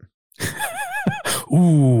or not.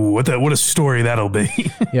 Ooh, what a story that'll be.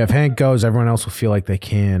 Yeah, if Hank goes, everyone else will feel like they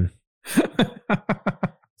can.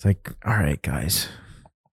 It's like, all right, guys.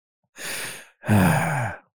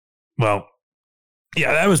 Well,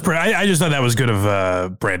 yeah, that was. I just thought that was good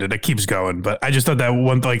of Brandon. It keeps going, but I just thought that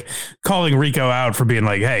one, like calling Rico out for being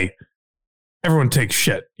like, "Hey, everyone takes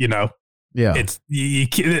shit," you know. Yeah, it's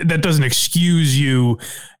that doesn't excuse you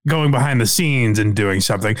going behind the scenes and doing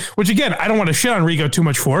something. Which again, I don't want to shit on Rico too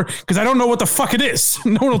much for because I don't know what the fuck it is.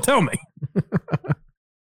 No one will tell me.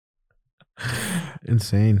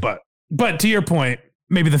 Insane. But to your point,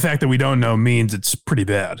 maybe the fact that we don't know means it's pretty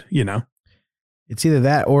bad. You know. It's either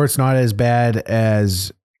that or it's not as bad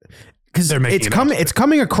as because it's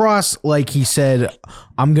coming across like he said,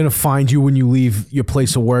 "I'm gonna find you when you leave your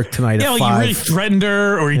place of work tonight." Yeah, at like 5. he really threatened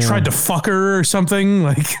her, or he tried to fuck her, or something.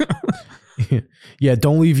 Like, yeah,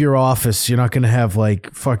 don't leave your office. You're not gonna have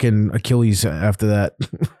like fucking Achilles after that.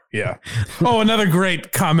 Yeah. Oh, another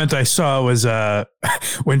great comment I saw was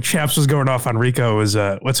when Chaps was going off on Rico was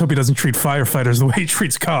let's hope he doesn't treat firefighters the way he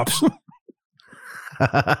treats cops.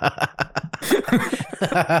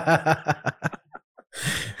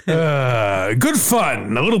 Good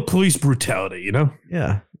fun, a little police brutality, you know.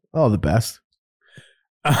 Yeah, all the best.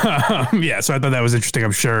 Yeah, so I thought that was interesting.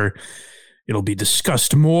 I'm sure it'll be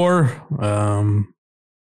discussed more in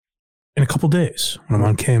a couple days when I'm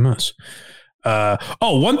on KMS.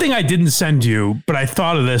 One thing I didn't send you, but I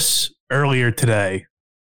thought of this earlier today.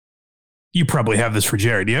 You probably have this for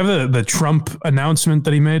Jared. Do you have the Trump announcement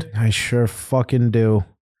that he made? I sure fucking do.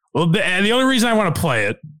 Well, the only reason I want to play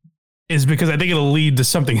it is because I think it'll lead to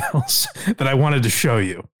something else that I wanted to show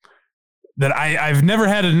you that I've never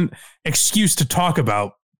had an excuse to talk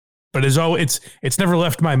about, but it's never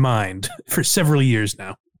left my mind for several years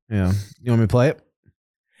now. Yeah. You want me to play it?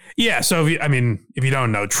 Yeah. So, if you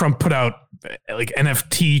don't know, Trump put out like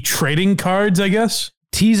NFT trading cards, I guess.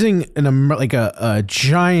 Teasing a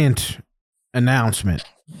giant announcement.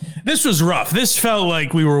 This was rough. This felt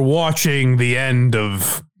like we were watching the end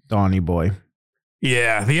of Donnie Boy.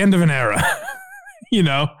 Yeah, the end of an era. You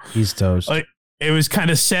know? He's toast. Like, it was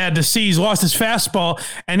kind of sad to see he's lost his fastball.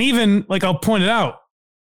 And even, like, I'll point it out,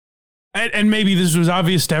 and maybe this was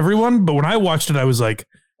obvious to everyone, but when I watched it, I was like,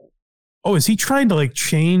 oh, is he trying to, like,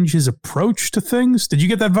 change his approach to things? Did you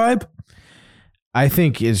get that vibe? I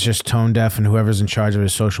think it's just tone deaf, and whoever's in charge of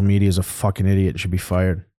his social media is a fucking idiot and should be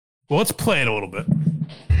fired. Well, let's play it a little bit.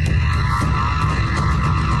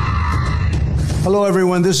 Hello,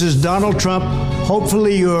 everyone. This is Donald Trump.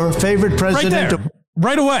 Hopefully your favorite president. Right there.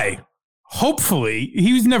 Right away. Hopefully.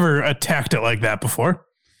 He was never attacked it like that before.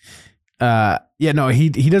 Yeah, no, he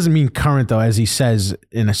doesn't mean current, though, as he says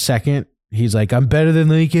in a second. He's like, I'm better than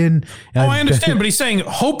Lincoln. I understand, but he's saying,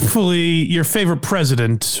 hopefully your favorite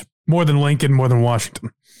president, more than Lincoln, more than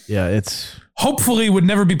Washington. Yeah, it's... Hopefully would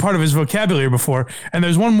never be part of his vocabulary before. And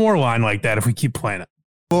there's one more line like that if we keep playing it.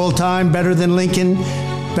 All time, better than Lincoln,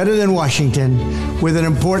 better than Washington, with an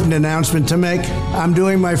important announcement to make. I'm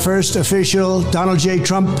doing my first official Donald J.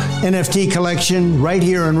 Trump NFT collection right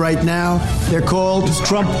here and right now. They're called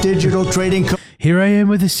Trump Digital Trading Cards. Here I am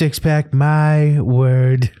with a six-pack, my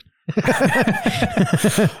word.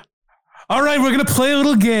 All right, we're going to play a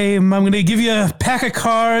little game. I'm going to give you a pack of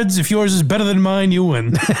cards. If yours is better than mine, you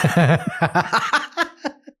win.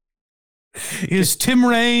 Is Tim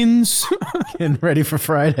Raines getting ready for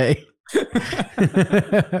Friday?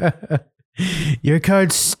 Your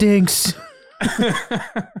card stinks.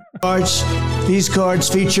 These cards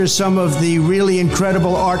feature some of the really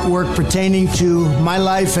incredible artwork pertaining to my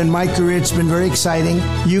life and my career. It's been very exciting.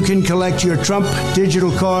 You can collect your Trump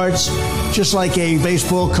digital cards just like a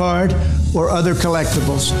baseball card or other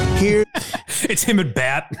collectibles. Here, it's him at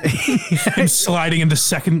bat. Him sliding into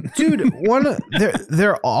second. Dude,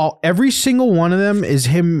 they're all, every single one of them is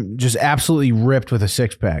him just absolutely ripped with a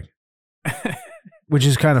six-pack, which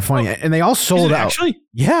is kind of funny. And they all sold out. Actually?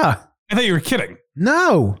 Yeah. I thought you were kidding.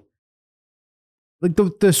 No. Like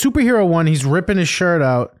the superhero one, he's ripping his shirt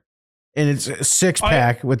out, and it's a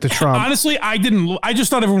six-pack with the Trump. Honestly, I didn't. I just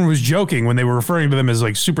thought everyone was joking when they were referring to them as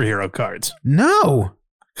like superhero cards. No.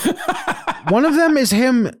 One of them is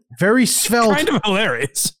him, very svelte. Kind of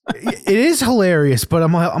hilarious. It is hilarious, but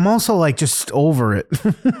I'm also like just over it.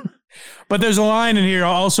 But there's a line in here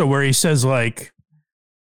also where he says like,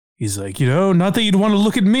 he's like, you know, not that you'd want to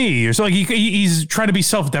look at me, or so like he's trying to be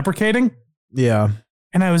self-deprecating. Yeah.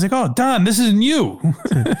 And I was like, oh, Don, this isn't you.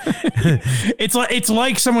 It's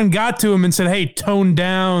like someone got to him and said, hey, tone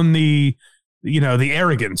down the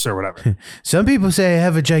arrogance or whatever. Some people say I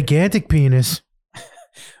have a gigantic penis.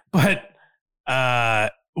 But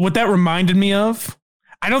what that reminded me of,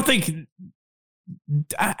 I don't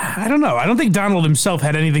know. I don't think Donald himself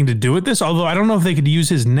had anything to do with this, although I don't know if they could use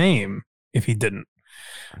his name if he didn't.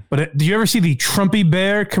 But do you ever see the Trumpy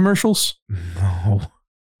Bear commercials? No.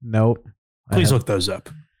 Nope. Please look those up.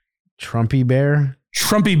 Trumpy Bear?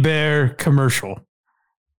 Trumpy Bear commercial.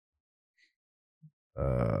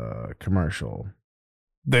 Commercial.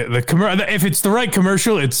 If it's the right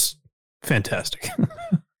commercial, it's fantastic.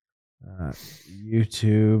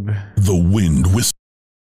 YouTube. The wind whisper.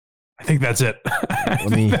 I think that's it. I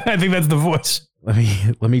think that's the voice. Let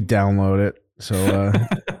me download it so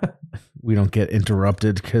we don't get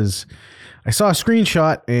interrupted, because I saw a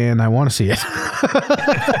screenshot and I want to see it.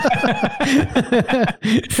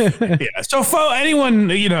 Yeah. So for anyone,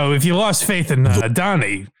 if you lost faith in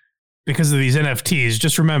Donnie because of these NFTs,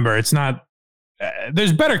 just remember it's not.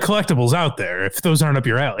 There's better collectibles out there if those aren't up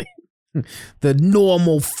your alley. The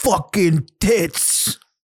normal fucking tits.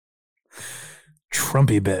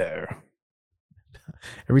 Trumpy Bear.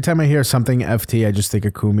 Every time I hear something FT, I just think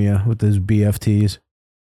of Kumia with his BFTs.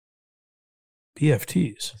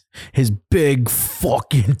 BFTs? His big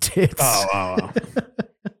fucking tits. Oh.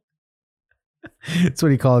 That's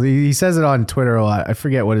what he calls it. He says it on Twitter a lot. I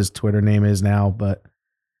forget what his Twitter name is now, but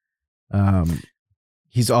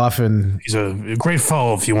he's a great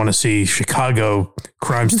follow if you want to see Chicago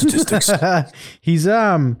crime statistics. He's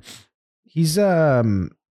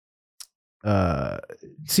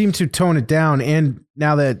seemed to tone it down, and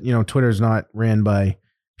now that Twitter's not ran by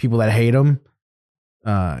people that hate him,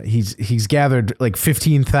 he's gathered like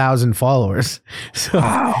 15,000 followers. So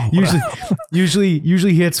wow. usually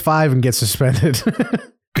he hits 5 and gets suspended.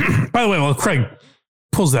 By the way, while Craig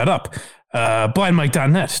pulls that up,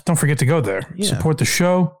 blindmike.net. Don't forget to go there. Yeah. Support the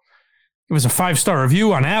show. Give us a 5-star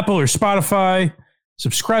review on Apple or Spotify.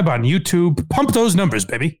 Subscribe on YouTube. Pump those numbers,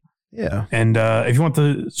 baby. Yeah. And if you want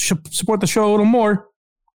to support the show a little more,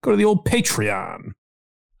 go to the old Patreon.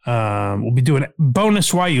 We'll be doing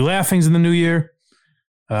bonus Why You Laughings in the new year.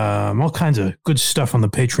 All kinds of good stuff on the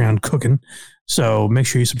Patreon cooking. So make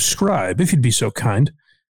sure you subscribe if you'd be so kind.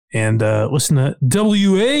 And listen to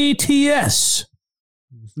WATS.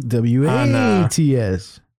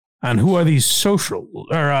 WATS. On Who Are These Social,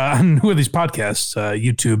 or on Who Are These Podcasts,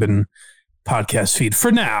 YouTube and podcast feed for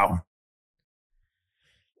now.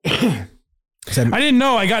 I didn't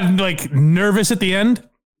know. I got nervous at the end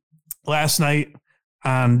last night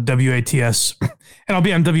on WATS, and I'll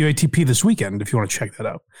be on WATP this weekend if you want to check that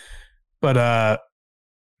out. But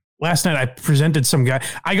last night I presented some guy.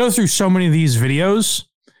 I go through so many of these videos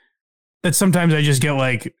that sometimes I just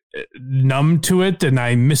get numb to it and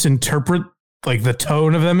I misinterpret the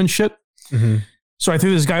tone of them and shit. Mm-hmm. So I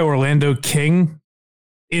threw this guy Orlando King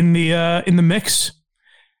in the mix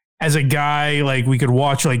as a guy we could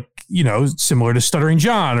watch similar to Stuttering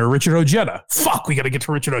John or Richard Ojeda. Fuck, we got to get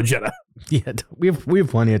to Richard Ojeda. Yeah, we have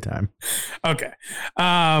plenty of time. Okay.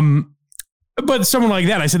 But someone like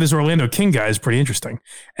that, I said this Orlando King guy is pretty interesting.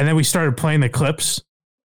 And then we started playing the clips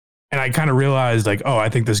and I kind of realized I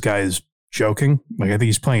think this guy is joking. I think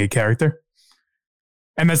he's playing a character.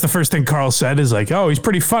 And that's the first thing Carl said is oh, he's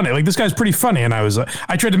pretty funny. This guy's pretty funny. And I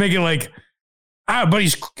tried to make it but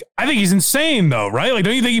I think he's insane though, right?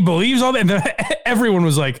 Don't you think he believes all that? And everyone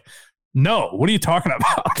was no, what are you talking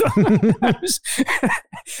about?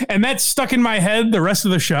 And that stuck in my head the rest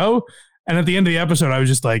of the show. And at the end of the episode, I was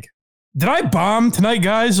just did I bomb tonight,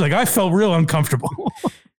 guys? I felt real uncomfortable.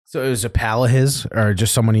 So it was a pal of his or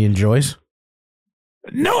just someone he enjoys?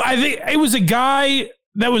 No, I think it was a guy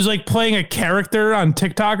that was playing a character on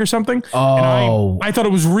TikTok or something. Oh, and I thought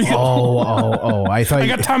it was real. Oh! I thought I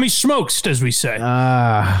got Tommy Smokes, as we say.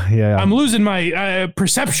 Yeah. I'm losing my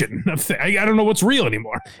perception of things. I don't know what's real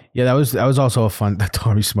anymore. Yeah, that was also a fun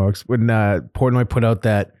Tommy Smokes when Portnoy put out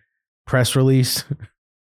that press release.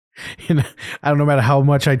 I don't know, no matter how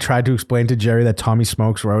much I tried to explain to Jerry that Tommy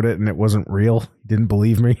Smokes wrote it and it wasn't real. He didn't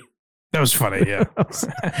believe me. That was funny, yeah.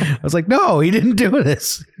 I was like, no, he didn't do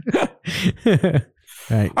this.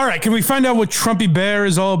 All right, can we find out what Trumpy Bear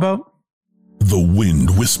is all about? The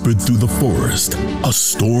wind whispered through the forest. A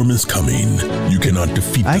storm is coming. You cannot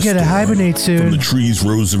defeat the I gotta storm. hibernate soon. From the trees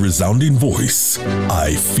rose a resounding voice.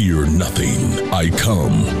 I fear nothing. I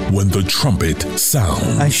come when the trumpet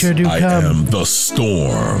sounds. I sure do come. I am the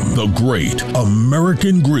storm, the great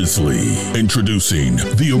American grizzly. Introducing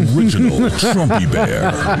the original Trumpy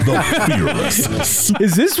Bear, the fearless.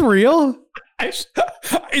 Is this real?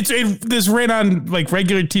 This ran on like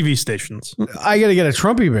regular TV stations. I got to get a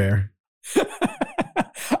Trumpy bear.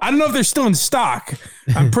 I don't know if they're still in stock.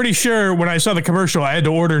 I'm pretty sure when I saw the commercial, I had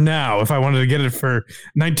to order now if I wanted to get it for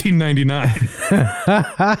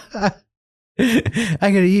 $19.99. I got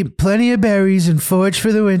to eat plenty of berries and forage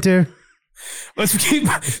for the winter. Let's keep.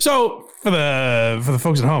 So for the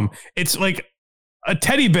folks at home, it's like a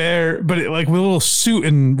teddy bear, but like with a little suit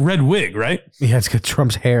and red wig, right? Yeah, it's got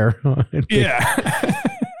Trump's hair on it. Yeah.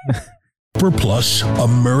 For plush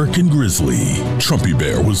American Grizzly, Trumpy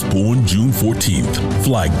Bear was born June 14th,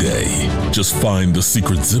 Flag Day. Just find the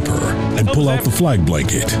secret zipper and pull out the flag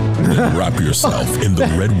blanket. Then wrap yourself in the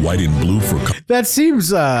red, white, and blue for... That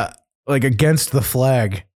seems like against the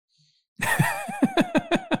flag.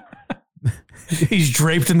 He's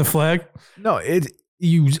draped in the flag? No,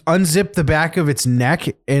 you unzip the back of its neck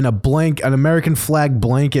and an American flag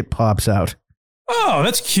blanket pops out. Oh,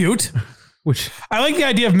 that's cute. Which I like the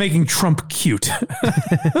idea of making Trump cute.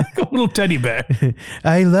 Like a little teddy bear.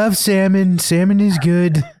 I love salmon. Salmon is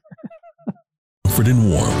good. Comfort and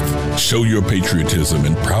warmth. Show your patriotism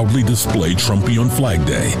and proudly display Trumpy on Flag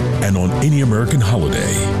Day and on any American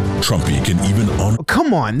holiday. Trumpy can even honor... Oh,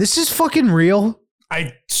 come on, this is fucking real.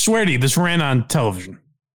 I swear to you, this ran on television.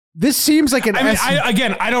 This seems like an...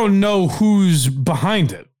 I don't know who's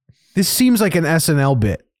behind it. This seems like an SNL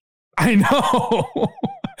bit. I know.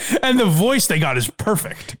 And the voice they got is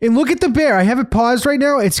perfect. And look at the bear. I have it paused right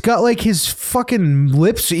now. It's got like his fucking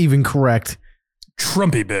lips even correct.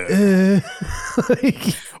 Trumpy bear.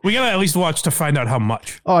 We gotta at least watch to find out how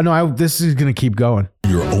much. Oh no, this is gonna keep going.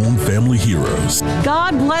 Your own family heroes.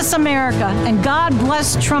 God bless America and God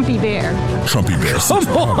bless Trumpy Bear. Trumpy Bear sits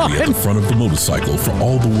proudly at the front of the motorcycle for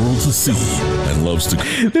all the world to see and loves to...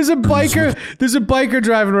 There's a biker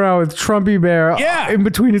driving around with Trumpy Bear in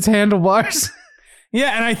between its handlebars.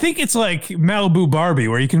 Yeah, and I think it's like Malibu Barbie,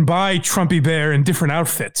 where you can buy Trumpy Bear in different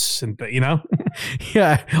outfits, and you know,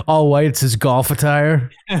 yeah, all white. It's his golf attire.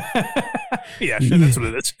 Yeah, sure, that's what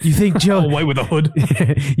it is. You think Joe all white with a hood?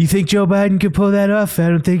 You think Joe Biden could pull that off? I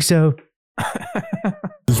don't think so.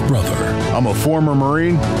 His brother. I'm a former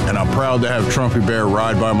Marine, and I'm proud to have Trumpy Bear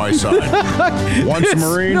ride by my side. Once a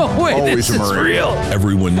Marine, always a Marine. Real.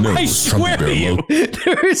 Everyone knows I swear Trumpy Bear.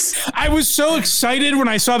 I was so excited when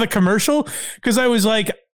I saw the commercial because I was like,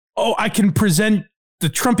 "Oh, I can present the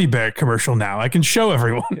Trumpy Bear commercial now. I can show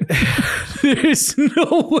everyone." There's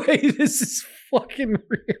no way this is fucking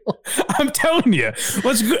real. I'm telling you.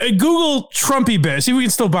 Let's Google Trumpy Bear. See if we can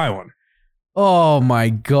still buy one. Oh my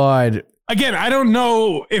God. Again, I don't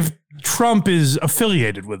know if Trump is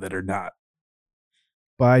affiliated with it or not.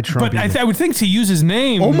 Buy Trump. But I would think to use his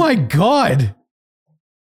name. Oh my God.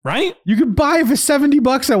 Right? You could buy it for $70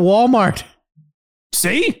 at Walmart.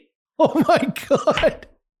 See? Oh my God.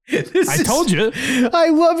 I told you. I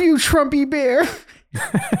love you, Trumpy Bear.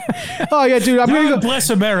 Oh yeah, dude. God bless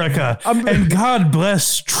America and God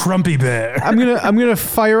bless Trumpy Bear. I'm gonna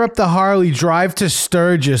fire up the Harley, drive to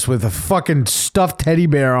Sturgis with a fucking stuffed teddy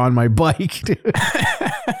bear on my bike, dude.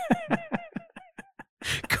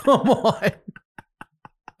 Come on.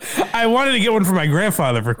 I wanted to get one for my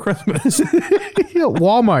grandfather for Christmas. Yeah,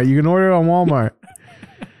 Walmart. You can order it on Walmart.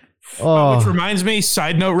 Oh. Which reminds me,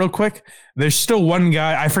 side note real quick, there's still one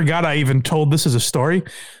guy, I forgot I even told this as a story.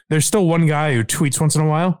 There's still one guy who tweets once in a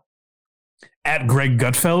while, at Greg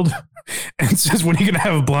Gutfeld, and says, when are you going to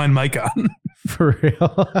have a blind mic on? For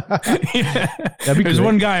real? Yeah. There's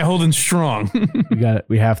one guy holding strong. We got it.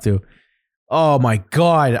 We have to. Oh my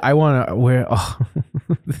God. I want to wear,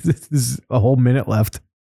 this is a whole minute left.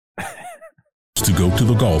 To go to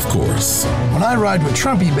the golf course. When I ride with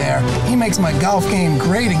Trumpy Bear, he makes my golf game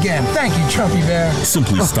great again. Thank you, Trumpy Bear.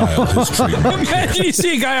 Simply style his trademark. Imagine you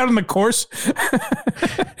see a guy out on the course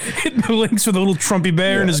hitting the links with a little Trumpy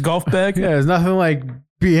Bear in his golf bag. Yeah, there's nothing like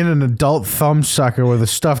being an adult thumb sucker with a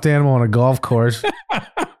stuffed animal on a golf course.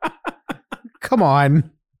 Come on.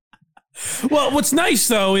 Well, what's nice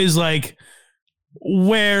though is like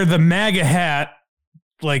where the MAGA hat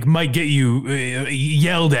like might get you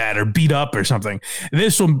yelled at or beat up or something.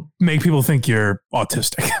 This will make people think you're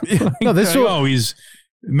autistic. No, this will. Oh, he's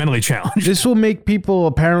mentally challenged. This will make people,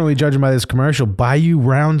 apparently judging by this commercial, buy you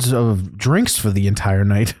rounds of drinks for the entire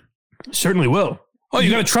night. Certainly will. Oh,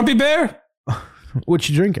 you got a Trumpy Bear? What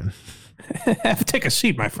you drinking? Take a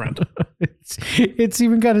seat, my friend. It's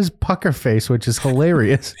even got his pucker face, which is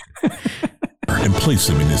hilarious. And place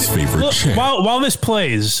him in his favorite chair. While this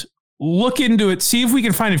plays, look into it. See if we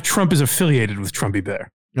can find if Trump is affiliated with Trumpy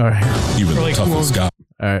Bear. All right. Even the toughest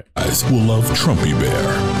guys will love Trumpy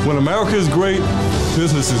Bear. When America is great,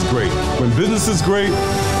 business is great. When business is great,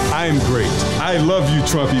 I am great. I love you,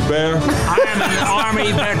 Trumpy Bear. I am an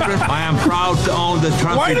Army veteran. I am proud to own the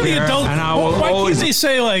Trumpy Why do the Bear, adults? and I will Why always can't they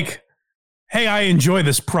say like, "Hey, I enjoy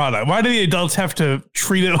this product"? Why do the adults have to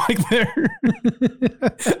treat it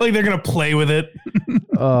like they're gonna play with it?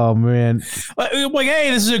 Oh man. Like,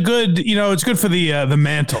 hey, this is a good, it's good for the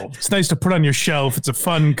mantle. It's nice to put on your shelf. It's a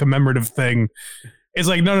fun commemorative thing. It's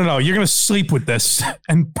like, no. You're going to sleep with this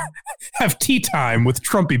and have tea time with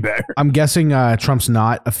Trumpy Bear. I'm guessing Trump's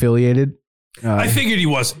not affiliated. I figured he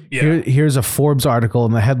wasn't. Yeah. Here's a Forbes article,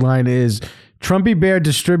 and the headline is, Trumpy Bear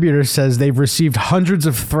distributor says they've received hundreds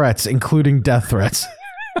of threats, including death threats.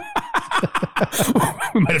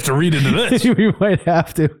 We might have to read into this. We might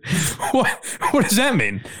have to. What does that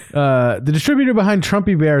mean? The distributor behind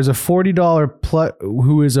Trumpy Bear is who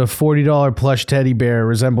is a $40 plush teddy bear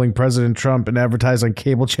resembling President Trump and advertised on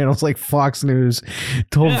cable channels like Fox News,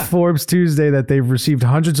 told Forbes Tuesday that they've received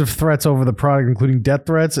hundreds of threats over the product, including death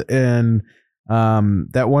threats, and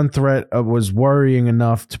that one threat was worrying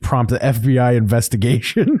enough to prompt the FBI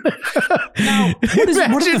investigation. Now,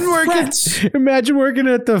 what are the threats? Imagine working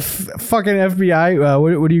at the fucking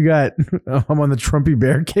FBI. What do you got? I'm on the Trumpy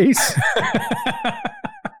Bear case.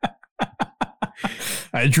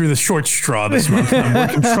 I drew the short straw this month. I'm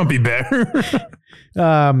working Trumpy Bear.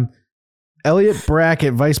 Elliot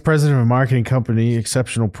Brackett, vice president of a marketing company,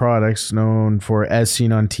 Exceptional Products, known for As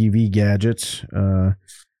Seen on TV Gadgets,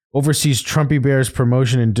 oversees Trumpy Bear's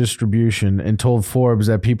promotion and distribution, and told Forbes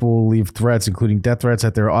that people will leave threats, including death threats,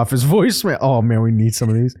 at their office voicemail. Oh man, we need some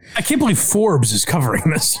of these. I can't believe Forbes is covering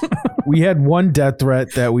this. We had one death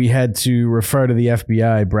threat that we had to refer to the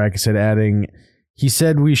FBI, Brackett said, adding, he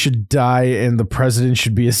said we should die and the president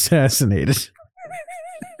should be assassinated.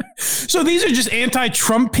 So these are just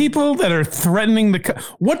anti-Trump people that are threatening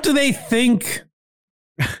what do they think?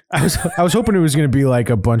 I was hoping it was going to be like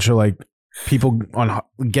a bunch of like people on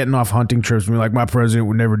getting off hunting trips and be like, my president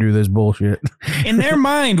would never do this bullshit. In their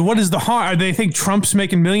mind, what is the harm? They think Trump's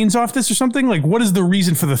making millions off this or something? Like, what is the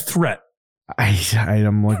reason for the threat?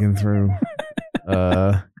 I'm looking through.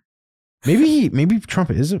 Maybe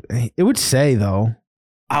Trump is. It would say though,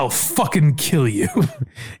 I'll fucking kill you.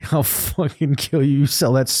 I'll fucking kill you. You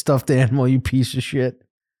sell that stuffed animal, you piece of shit.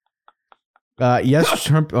 Yes,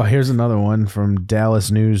 Trump. Oh, here's another one from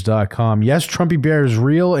DallasNews.com. Yes, Trumpy Bear is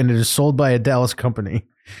real and it is sold by a Dallas company.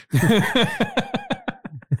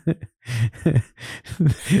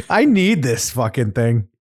 I need this fucking thing.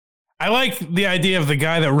 I like the idea of the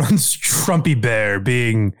guy that runs Trumpy Bear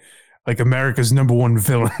being like America's #1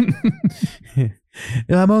 villain.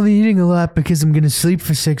 I'm only eating a lot because I'm going to sleep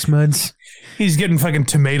for 6 months. He's getting fucking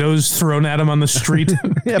tomatoes thrown at him on the street.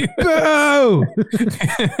 Boo!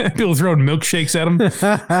 People throwing milkshakes at him.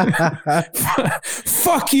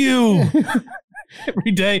 Fuck you!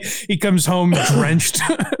 Every day he comes home drenched.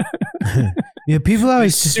 Yeah, people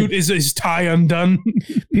always his suit is his tie undone.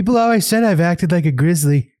 People always said I've acted like a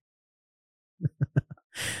grizzly.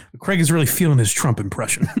 Craig is really feeling his Trump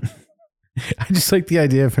impression. I just like the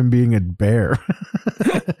idea of him being a bear.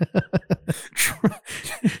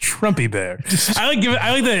 Trumpy Bear.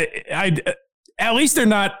 At least they're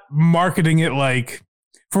not marketing it like,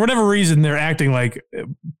 for whatever reason, they're acting like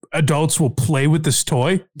adults will play with this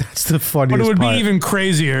toy. That's the funniest But it would part. be even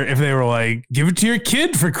crazier if they were like, give it to your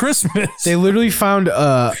kid for Christmas. They literally found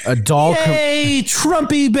a doll. Yay,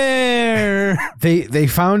 Trumpy Bear. They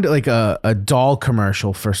found like a doll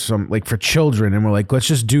commercial for for children, and we're like, let's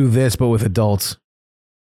just do this, but with adults.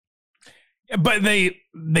 But they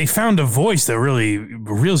found a voice that really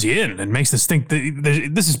reels you in and makes us think that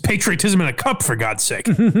this is patriotism in a cup, for God's sake.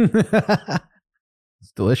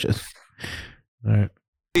 It's delicious. All right.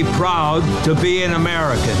 Be proud to be an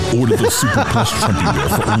American. Order the Super Plus Trumpy Bear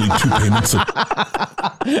for only 2 payments of...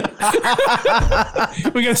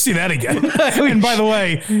 We got to see that again. And by the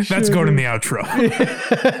way, that's going in the outro.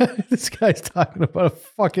 This guy's talking about a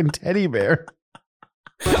fucking teddy bear.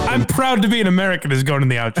 I'm proud to be an American is going in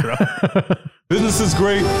the outro. Business is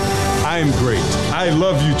great. I am great. I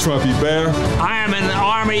love you, Trumpy Bear. I am an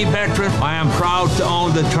Army veteran. I am proud to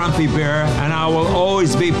own the Trumpy Bear, and I will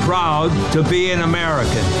always be proud to be an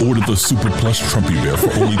American. Order the Super Plus Trumpy Bear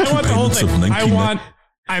for only 2 payments of $19.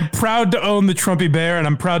 I'm proud to own the Trumpy Bear, and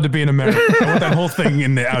I'm proud to be an American. I want that whole thing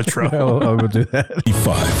in the outro. I will do that.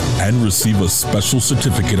 And receive a special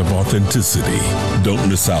certificate of authenticity. Don't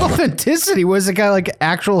miss out. Authenticity? Was it got like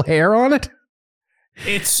actual hair on it?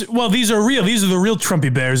 These are real. These are the real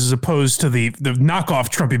Trumpy Bears as opposed to the knockoff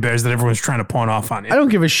Trumpy Bears that everyone's trying to pawn off on you. I don't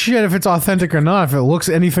give a shit if it's authentic or not. If it looks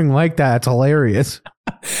anything like that, it's hilarious.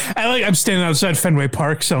 I'm standing outside Fenway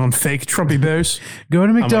Park selling fake Trumpy Bears. Going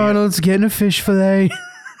to McDonald's, getting a fish fillet.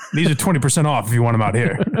 These are 20% off if you want them out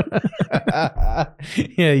here.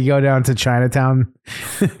 Yeah, you go down to Chinatown.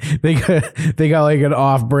 they got like an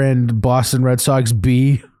off-brand Boston Red Sox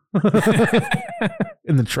B.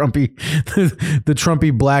 In the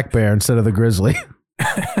Trumpy black bear instead of the grizzly.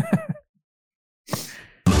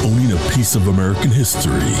 Owning a piece of American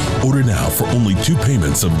history. Order now for only 2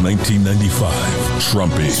 payments of $19.95.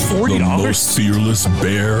 Trumpy, $40? the most fearless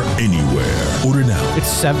bear anywhere. Order now. It's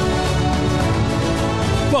 $7.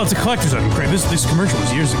 Well, it's a collector's item, Craig. This commercial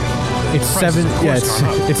was years ago. It's $7. Yeah,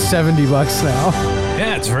 it's $70 now.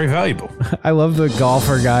 Yeah, it's very valuable. I love the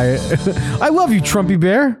golfer guy. I love you, Trumpy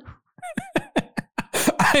Bear.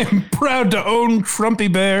 I am proud to own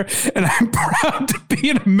Trumpy Bear, and I'm proud to be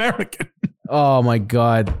an American. Oh my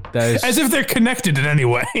God, that is as if they're connected in any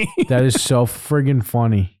way. That is so friggin'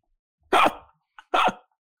 funny.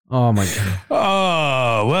 Oh my God.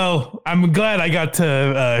 Oh well, I'm glad I got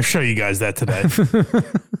to show you guys that today.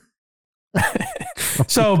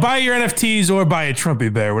 So buy your NFTs or buy a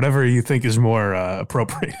Trumpy Bear, whatever you think is more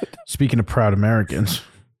appropriate. Speaking of proud Americans,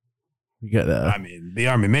 we got the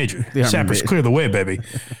Army Major. Sappers clear the way, baby.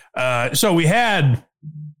 So I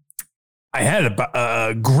had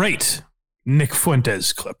a great Nick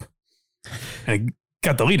Fuentes clip, and it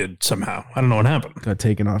got deleted somehow. I don't know what happened. Got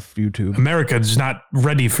taken off YouTube. America's not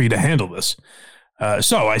ready for you to handle this.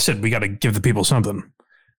 So I said, we got to give the people something.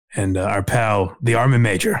 And our pal, the Army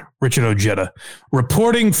Major, Richard Ojeda,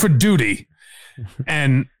 reporting for duty.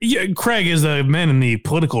 And Craig is the man in the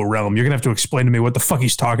political realm. You're going to have to explain to me what the fuck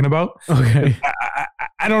he's talking about. Okay.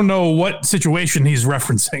 I don't know what situation he's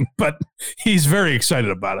referencing, but he's very excited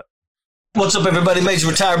about it. What's up, everybody? Major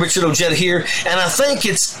Retired Richard Ojeda here. And I think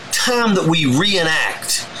it's time that we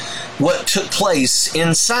reenact what took place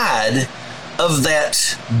inside of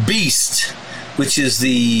that beast, which is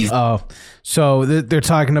the... So they're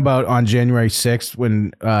talking about on January 6th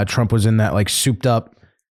when Trump was in that like souped up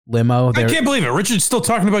limo. I can't believe it. Richard's still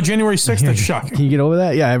talking about January 6th. That's shocking. Can you get over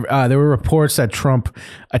that? Yeah. There were reports that Trump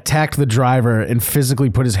attacked the driver and physically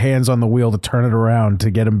put his hands on the wheel to turn it around to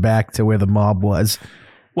get him back to where the mob was.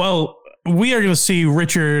 Well, we are going to see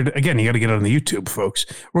Richard, again, you got to get on the YouTube, folks.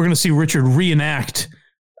 We're going to see Richard reenact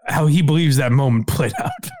how he believes that moment played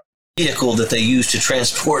out. Vehicle that they used to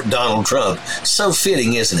transport Donald Trump. So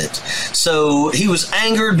fitting, isn't it? So he was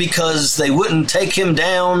angered because they wouldn't take him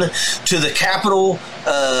down to the Capitol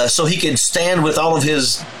so he could stand with all of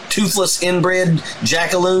his toothless inbred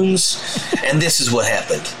jackaloons. And this is what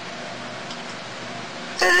happened.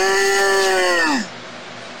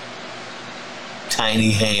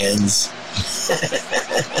 Tiny hands.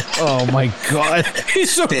 Oh my God.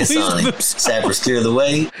 He's so piss pleased on him. with himself. Sappers clear the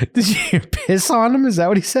way. Did you hear piss on him? Is that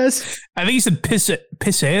what he says? I think he said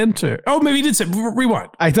pissant or maybe he did say rewind.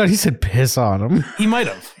 I thought he said piss on him. He might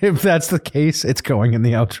have. If that's the case, it's going in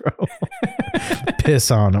the outro. Piss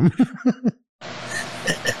on him.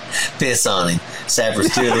 Piss on him.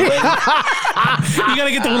 Sappers clear the way. You got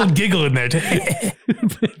to get the little giggle in there.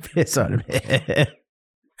 Piss on him.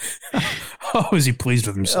 Oh, is he pleased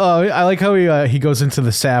with himself? Oh, I like how he goes into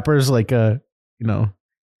the sappers like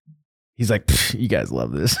he's like, you guys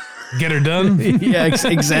love this. Get her done. Yeah,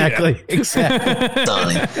 exactly. Yeah.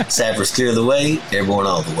 Exactly. Sappers clear the way. Airborne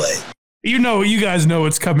all the way. You guys know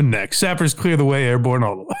what's coming next. Sappers clear the way. Airborne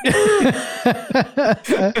all the way.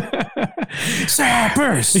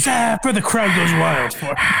 Sapper, the crowd goes wild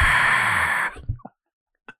for.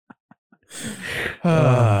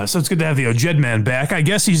 So it's good to have the Ojed man back. I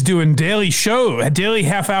guess he's doing daily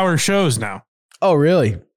half-hour shows now. Oh,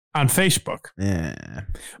 really? On Facebook. Yeah.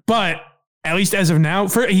 But at least as of now,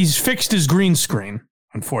 he's fixed his green screen,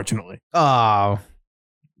 unfortunately. Oh.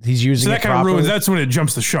 He's using so it that kind of ruins. That's when it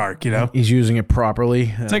jumps the shark, you know? He's using it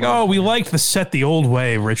properly. It's like, we liked the set the old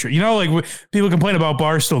way, Richard. You know, like people complain about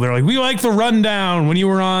Barstool. They're like, we like the rundown when you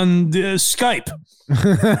were on Skype.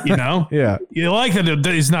 You know? Yeah. You like that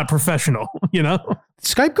it's not professional, you know?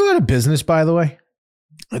 Skype go out of business, by the way?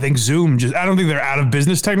 I think Zoom I don't think they're out of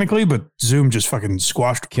business technically, but Zoom just fucking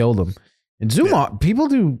killed them. And Zoom, people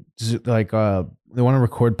do like, they want to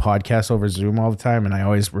record podcasts over Zoom all the time, and I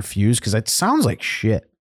always refuse because it sounds like shit.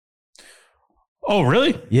 Oh,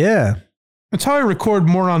 really? Yeah. That's how I record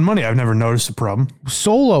more on money. I've never noticed a problem.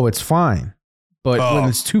 Solo, it's fine. But when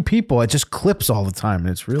it's two people, it just clips all the time. And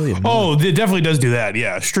it's really annoying. Oh, it definitely does do that.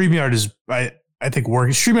 Yeah. StreamYard is, I think,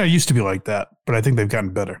 working. StreamYard used to be like that, but I think they've gotten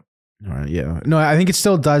better. All right, yeah. No, I think it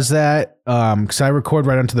still does that because I record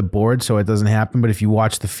right onto the board, so it doesn't happen. But if you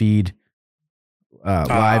watch the feed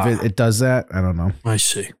live, it does that. I don't know. I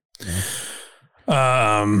see. Yeah.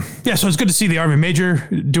 So it's good to see the Army Major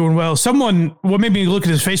doing well. What made me look at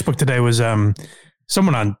his Facebook today was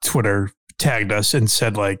someone on Twitter tagged us and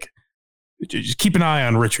said, like, just keep an eye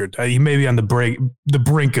on Richard. He may be on the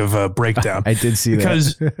brink of a breakdown. I did see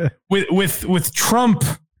because that. with Trump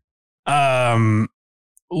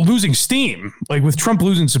losing steam, like with Trump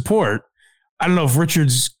losing support, I don't know if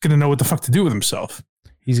Richard's going to know what the fuck to do with himself.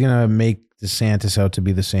 He's going to make DeSantis out to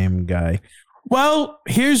be the same guy. Well,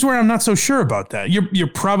 here's where I'm not so sure about that. You're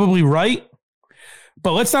probably right.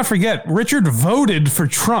 But let's not forget, Richard voted for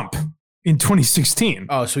Trump in 2016.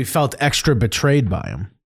 Oh, so he felt extra betrayed by him.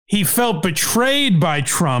 He felt betrayed by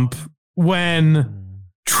Trump when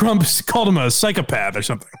Trump called him a psychopath or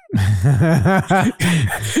something.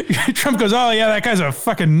 Trump goes, "Oh yeah, that guy's a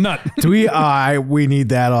fucking nut." Do we? We need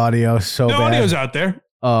that audio so bad. The audio's out there.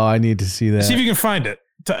 Oh, I need to see that. See if you can find it.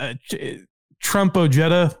 Trump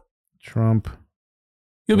Ojeda. Trump.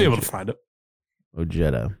 You'll be able to find it.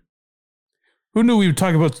 Ojeda. Who knew we would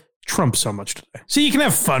talk about Trump so much today? See, you can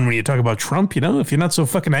have fun when you talk about Trump, you know, if you're not so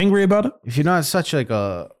fucking angry about it. If you're not such like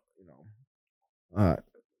a,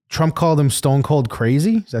 Trump called him stone cold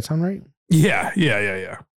crazy. Does that sound right? Yeah.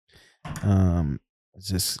 Is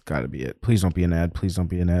this got to be it? Please don't be an ad. Please don't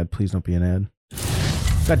be an ad. Please don't be an ad.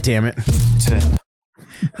 God damn it.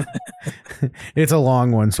 It's a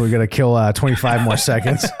long one, so we got to kill 25 more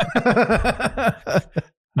seconds.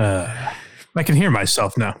 I can hear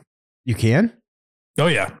myself now. You can? Oh,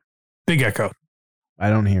 yeah. Big echo. I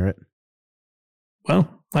don't hear it.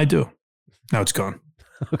 Well, I do. Now it's gone.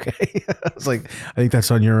 Okay. I was like, I think that's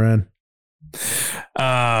on your end.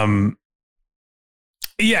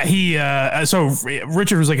 Yeah, so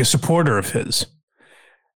Richard was like a supporter of his.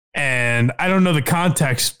 And I don't know the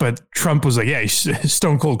context, but Trump was like, yeah, he's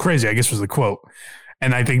stone cold crazy, I guess was the quote.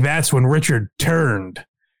 And I think that's when Richard turned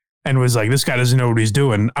and was like, this guy doesn't know what he's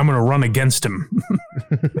doing. I'm going to run against him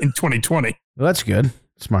in 2020. Well, that's good.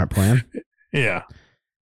 Smart plan. Yeah.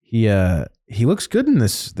 He looks good in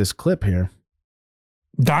this clip here.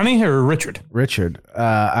 Donnie or Richard? Richard.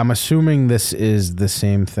 I'm assuming this is the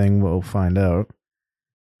same thing. We'll find out.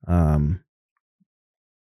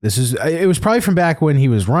 It was probably from back when he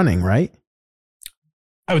was running, right?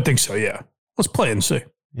 I would think so, yeah. Let's play and see.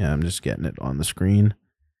 Yeah, I'm just getting it on the screen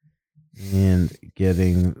and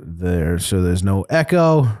getting there so there's no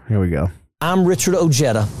echo. Here we go. I'm Richard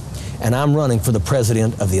Ojeda, and I'm running for the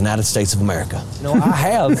President of the United States of America. You know, I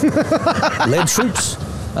have led troops.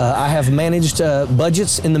 I have managed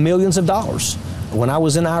budgets in the millions of dollars. When I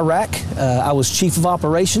was in Iraq, I was chief of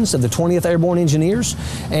operations of the 20th Airborne Engineers.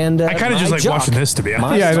 And I kind of just like watching this, to be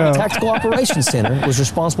honest. My tactical operations center was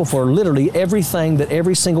responsible for literally everything that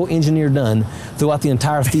every single engineer done throughout the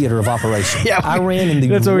entire theater of operation. I ran in the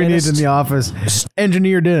That's what we need in the office.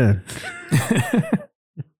 Engineered in.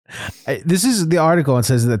 This is the article and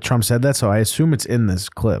says that Trump said that, so I assume it's in this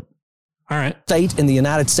clip. All right. State in the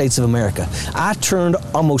United States of America. I turned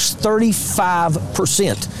almost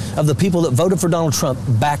 35% of the people that voted for Donald Trump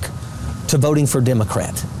back to voting for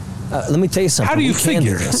Democrat. Let me tell you something. How do you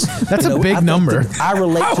figure? That's a big number. I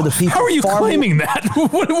relate to the people. How are you claiming that?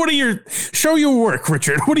 What are your show your work,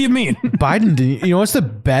 Richard? What do you mean? Biden, you know what's the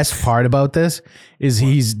best part about this is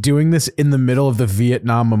he's doing this in the middle of the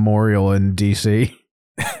Vietnam Memorial in D.C.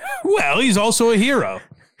 Well, he's also a hero.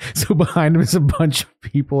 So behind him is a bunch of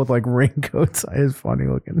people with like raincoats. It's funny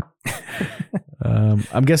looking.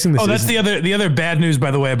 I'm guessing this. Oh, that's the other bad news, by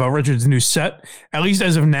the way, about Richard's new set. At least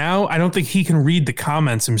as of now, I don't think he can read the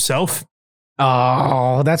comments himself.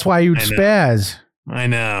 Oh, that's why you'd spaz. I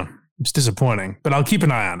know. It's disappointing, but I'll keep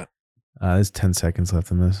an eye on it. There's 10 seconds left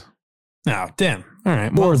in this. Oh, damn. All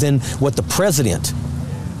right. More than what the president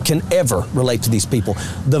can ever relate to these people.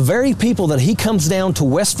 The very people that he comes down to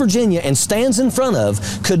West Virginia and stands in front of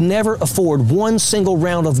could never afford one single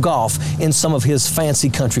round of golf in some of his fancy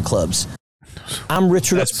country clubs. I'm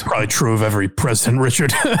Richard. That's probably true of every president,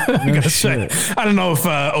 Richard. I gotta say. I don't know if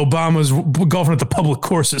Obama's golfing at the public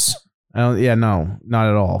courses. Yeah, no, not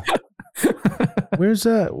at all. Where's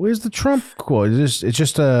the Trump quote? It's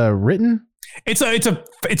just written?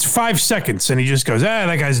 It's 5 seconds, and he just goes,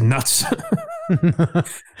 that guy's nuts.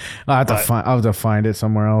 I'll have to find it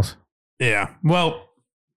somewhere else. Yeah. Well,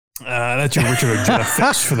 that's your Richard Ojeda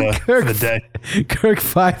fix for the day. Kirk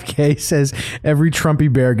 5K says every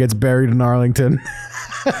Trumpy bear gets buried in Arlington.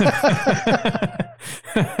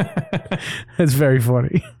 That's very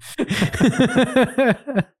funny.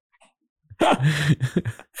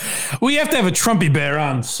 We have to have a Trumpy bear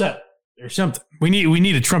on set or something. We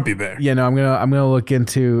need a Trumpy bear. Yeah, no, I'm gonna look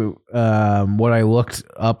into what I looked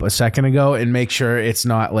up a second ago and make sure it's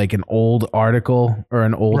not like an old article or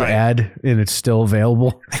an old ad and it's still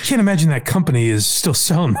available. I can't imagine that company is still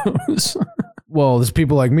selling those. Well, there's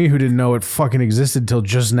people like me who didn't know it fucking existed till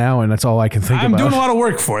just now, and that's all I can think about. I'm doing a lot of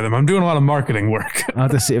work for them. I'm doing a lot of marketing work. I'll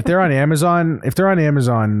have to see if they're on Amazon. If they're on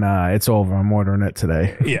Amazon, it's over. I'm ordering it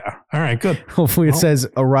today. Yeah. All right. Good. Hopefully, it says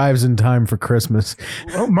arrives in time for Christmas.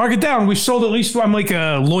 Well, mark it down. We sold at least. I'm like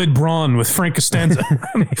Lloyd Braun with Frank Costanza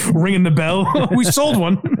ringing the bell. We sold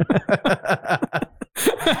one.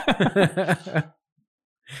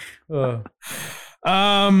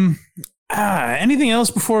 Anything else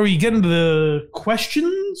before we get into the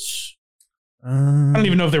questions? I don't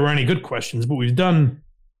even know if there were any good questions, but we've done.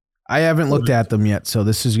 I haven't looked at them yet, so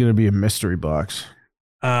this is going to be a mystery box.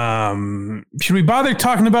 Should we bother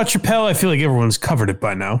talking about Chappelle? I feel like everyone's covered it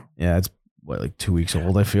by now. Yeah, it's like 2 weeks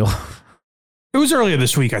old, I feel. It was earlier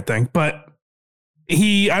this week, I think, but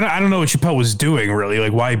I don't know what Chappelle was doing really,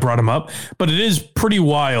 like why he brought him up, but it is pretty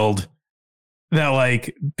wild that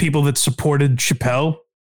like people that supported Chappelle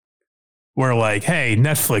were like, hey,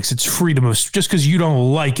 Netflix, it's freedom of, just because you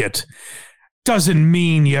don't like it doesn't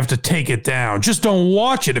mean you have to take it down. Just don't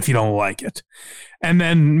watch it if you don't like it. And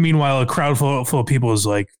then meanwhile, a crowd full of people is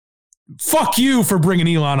like, fuck you for bringing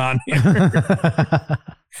Elon on here.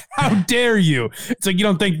 How dare you? It's like, you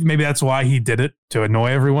don't think maybe that's why he did it, to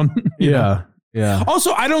annoy everyone? Yeah. Yeah.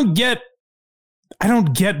 Also, I don't get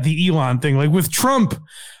the Elon thing. Like with Trump,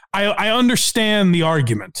 I understand the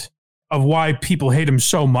argument of why people hate him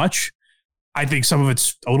so much. I think some of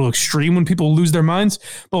it's a little extreme when people lose their minds,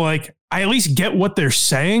 but like, I at least get what they're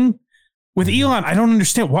saying. With Elon, I don't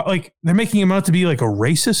understand why, like, they're making him out to be like a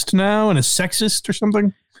racist now and a sexist or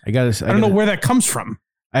something. I don't know where that comes from.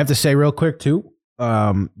 I have to say real quick too,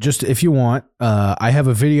 just if you want, I have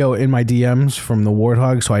a video in my DMs from the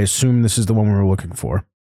Warthog, so I assume this is the one we were looking for.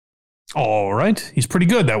 All right. He's pretty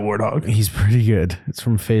good, that Warthog. He's pretty good. It's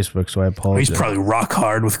from Facebook, so I apologize. He's probably rock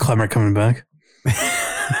hard with Clemmer coming back.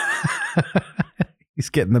 He's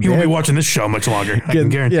getting the band. He won't be watching this show much longer. I can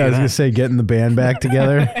guarantee I was that. going to say getting the band back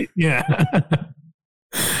together. Yeah.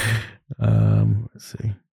 Let's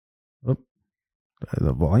see. Oh,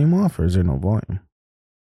 the volume off, or is there no volume?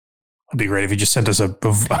 It'd be great if you just sent us a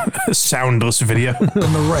soundless video.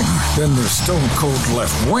 In the ring, then the stone cold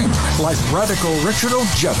left wing, like radical Richard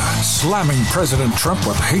Ojeda, slamming President Trump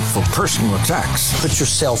with hateful personal attacks. Put your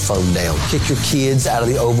cell phone down. Kick your kids out of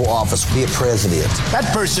the Oval Office. Be a president.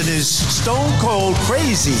 That person is stone cold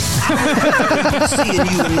crazy. Seeing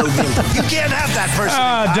you in November. You can't have that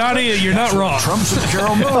person. Donnie, you're not wrong. Trump's at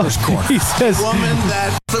Carol Miller's corner. He says, woman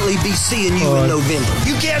that definitely be seeing you in November.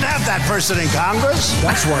 You can't have that person in Congress.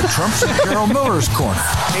 That's why Trump's at Carol Miller's corner.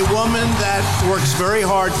 A woman that works very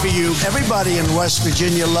hard for you. Everybody in West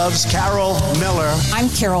Virginia loves Carol Miller. I'm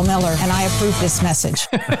Carol Miller, and I approve this message.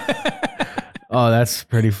 Oh, that's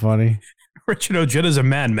pretty funny. Richard Ojeda's a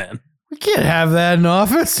madman. We can't have that in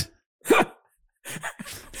office.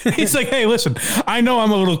 He's like, hey, listen, I know I'm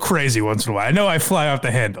a little crazy once in a while. I know I fly off the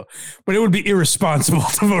handle, but it would be irresponsible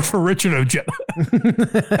to vote for Richard Ojeda.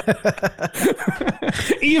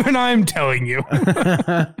 Even I'm telling you.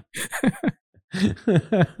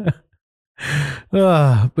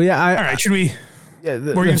 But yeah, all right, should we? Yeah,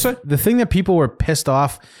 what were you gonna say? The thing that people were pissed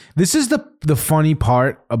off. This is the funny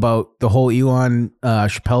part about the whole Elon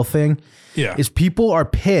Chappelle thing. Yeah, is people are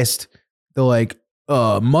pissed. They're like,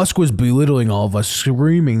 Musk was belittling all of us,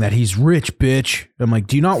 screaming that he's rich, bitch. I'm like,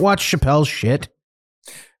 do you not watch Chappelle's shit?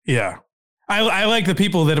 Yeah. I like the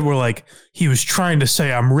people that were like, he was trying to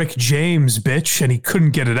say, I'm Rick James, bitch, and he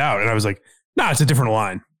couldn't get it out. And I was like, nah, it's a different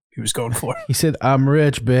line he was going for. He said, I'm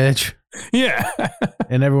rich, bitch. Yeah.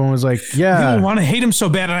 And everyone was like, yeah. People want to hate him so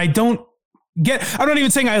bad, and I'm not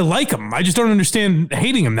even saying I like him. I just don't understand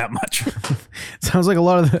hating him that much. It sounds like a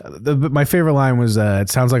lot of my favorite line was, it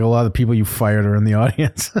sounds like a lot of the people you fired are in the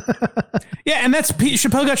audience. Yeah, and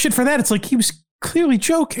Chappelle got shit for that. It's like he was clearly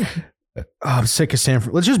joking. Oh, I'm sick of San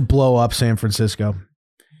Francisco. Let's just blow up San Francisco.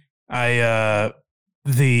 The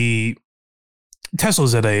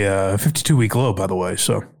Tesla's at a 52-week low, by the way,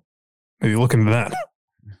 so maybe look into that.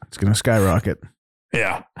 It's going to skyrocket.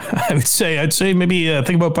 Yeah, I'd say maybe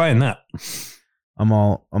think about buying that. I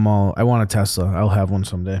want a Tesla. I'll have one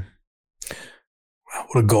someday.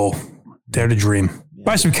 What a goal. Dare to dream. Yeah.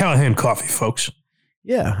 Buy some Callahan coffee, folks.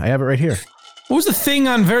 Yeah, I have it right here. What was the thing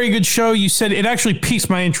on Very Good Show? You said it actually piqued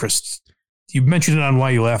my interest. You mentioned it on Why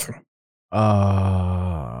You Laughing.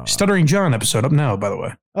 Stuttering John episode up now, by the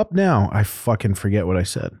way. Up now. I fucking forget what I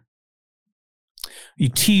said. You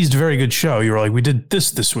teased Very Good Show. You were like, we did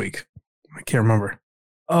this week. I can't remember.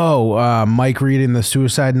 Oh, Mike reading the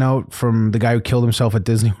suicide note from the guy who killed himself at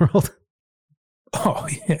Disney World. Oh,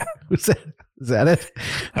 yeah. Is that it?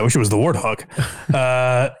 I wish it was the Warthog.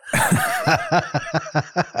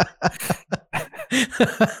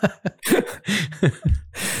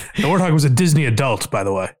 Warthog was a Disney adult, by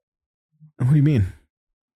the way. What do you mean?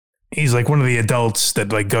 He's like one of the adults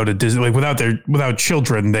that like go to Disney, like without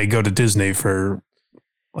children, they go to Disney for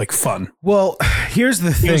like fun. Well, here's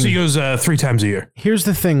the thing. He goes 3 times a year. Here's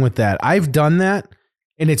the thing with that. I've done that,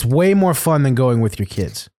 and it's way more fun than going with your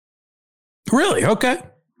kids. Really? Okay.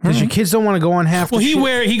 Because your kids don't want to go on half. Well, he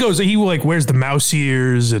wears the mouse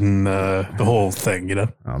ears and the whole thing, you know.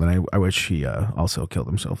 Oh, then I wish he also killed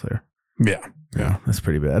himself there. Yeah, that's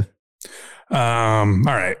pretty bad. All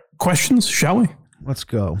right, questions, shall we? Let's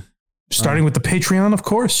go. Starting with the Patreon, of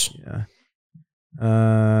course. Yeah.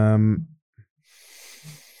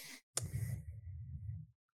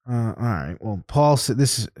 All right. Well, Paul said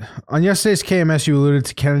this is on yesterday's KMS. You alluded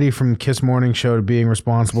to Kennedy from Kiss Morning Show to being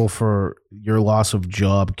responsible for your loss of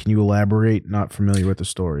job. Can you elaborate? Not familiar with the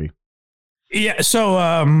story. Yeah.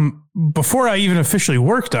 So before I even officially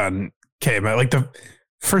worked on KMS, like the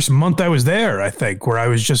first month I was there, I think, where I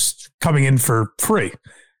was just coming in for free,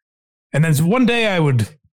 and then one day I would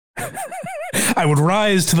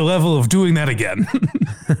rise to the level of doing that again.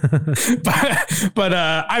 but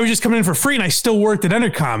I was just coming in for free, and I still worked at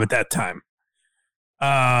Entercom at that time.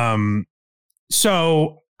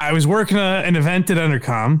 So I was working an event at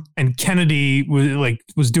Entercom, and Kennedy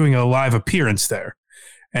was doing a live appearance there,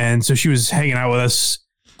 and so she was hanging out with us,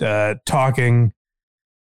 talking.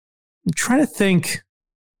 I'm trying to think.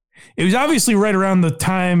 It was obviously right around the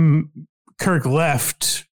time Kirk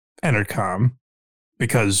left Entercom,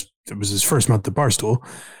 because it was his first month at Barstool.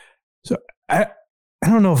 So I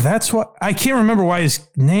don't know if that's what, I can't remember why his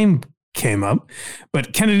name came up,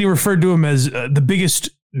 but Kennedy referred to him as the biggest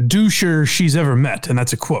doucher she's ever met. And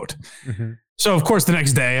that's a quote. Mm-hmm. So of course, the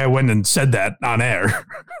next day I went and said that on air,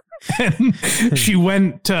 and she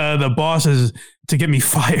went to the bosses to get me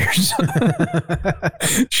fired.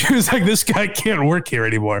 She was like, this guy can't work here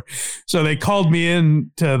anymore. So they called me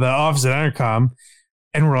in to the office at Entercom,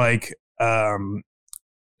 and were like,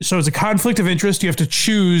 so it's a conflict of interest. You have to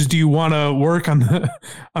choose. Do you want to work on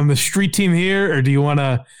the street team here, or do you want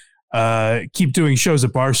to keep doing shows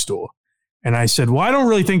at Barstool? And I said, well, I don't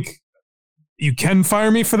really think you can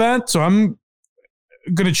fire me for that. So I'm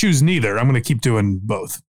going to choose neither. I'm going to keep doing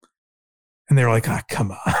both. And they were like,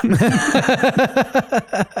 come on.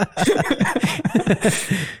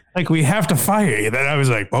 Like, we have to fire you. Then I was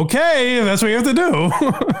like, okay, that's what you have to do.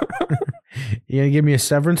 You going to give me a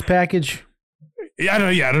severance package? Yeah, I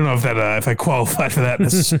don't know if that if I qualify for that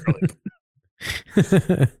necessarily.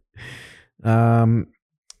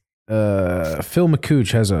 Phil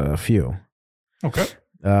McCooch has a few. Okay.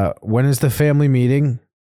 When is the family meeting?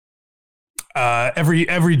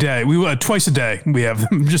 Every day. We twice a day we have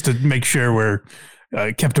them, just to make sure we're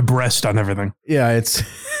kept abreast on everything. Yeah,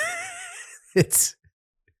 it's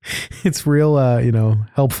real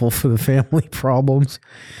helpful for the family problems.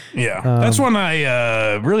 Yeah. That's when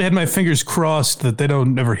I really had my fingers crossed that they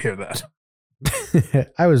don't ever hear that.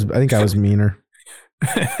 I think I was meaner.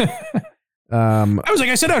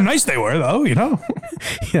 I said how nice they were, though, you know?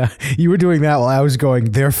 Yeah, you were doing that while I was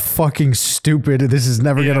going, they're fucking stupid. This is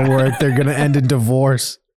never going to work. They're going to end in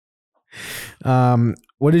divorce.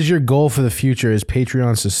 What is your goal for the future? Is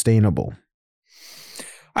Patreon sustainable?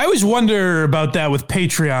 I always wonder about that with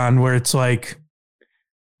Patreon, where it's like,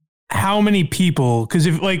 how many people, because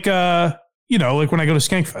if like when I go to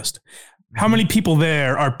Skankfest, how many people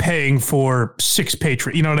there are paying for 6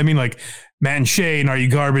 Patreon? You know what I mean? Like Matt and Shane, Are You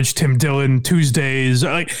Garbage, Tim Dillon, Tuesdays.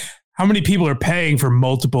 Like, how many people are paying for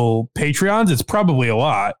multiple Patreons? It's probably a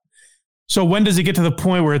lot. So when does it get to the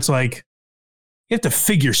point where it's like, you have to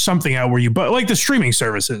figure something out where but like the streaming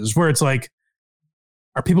services, where it's like,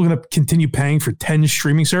 are people going to continue paying for 10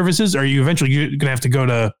 streaming services? Or are you eventually going to have to go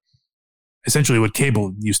to essentially what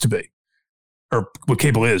cable used to be, or what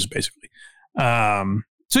cable is basically?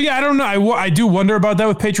 So yeah, I don't know. I do wonder about that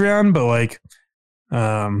with Patreon, but like,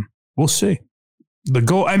 we'll see. The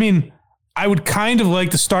goal, I mean, I would kind of like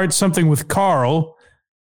to start something with Carl,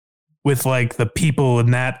 with like the people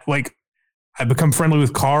in that, like I become friendly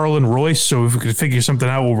with Carl and Royce. So if we could figure something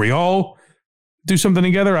out, will we all do something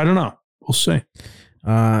together? I don't know. We'll see.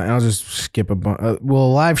 I'll just skip a bunch. Will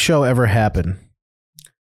a live show ever happen?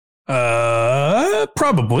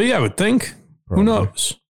 Probably, I would think. Probably. Who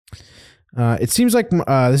knows? It seems like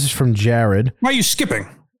this is from Jared. Why are you skipping?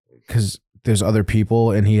 Because there's other people,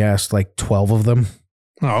 and he asked like 12 of them.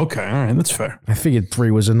 Oh, okay. All right. That's fair. I figured 3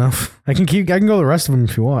 was enough. I can go the rest of them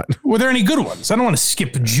if you want. Were there any good ones? I don't want to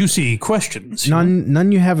skip juicy questions.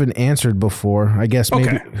 None you haven't answered before. I guess maybe.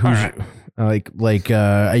 Okay. All right. Are you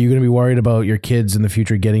going to be worried about your kids in the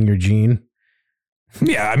future getting your gene?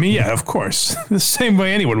 Yeah, I mean, yeah, of course. The same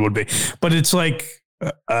way anyone would be. But it's like,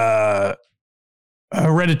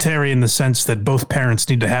 hereditary in the sense that both parents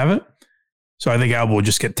need to have it. So I think Alba will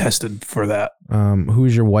just get tested for that.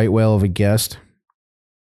 Who's your white whale of a guest?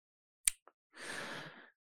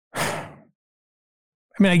 I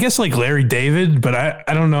mean, I guess like Larry David, but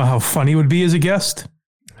I don't know how funny he would be as a guest.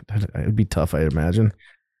 It'd be tough, I'd imagine.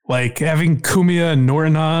 Like having Cumia and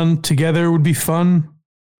Norton on together would be fun.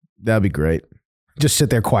 That'd be great. Just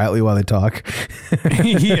sit there quietly while they talk.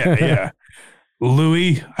 Yeah.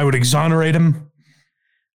 Louis, I would exonerate him.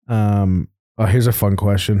 Here's a fun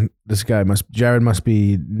question. Jared must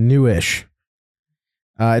be newish.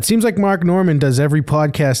 It seems like Mark Norman does every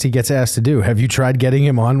podcast he gets asked to do. Have you tried getting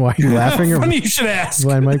him on? Why are you laughing? Funny you should ask.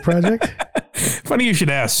 Blind Mike Project? Funny you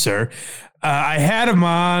should ask, sir. I had him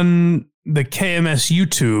on the KMS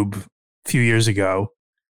YouTube a few years ago.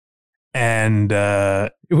 And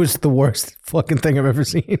it was the worst fucking thing I've ever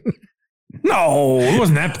seen. No, it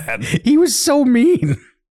wasn't that bad. He was so mean.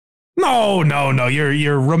 No.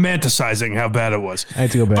 You're romanticizing how bad it was. I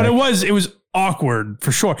had to go back. But it was awkward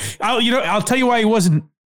for sure. I'll tell you why he wasn't.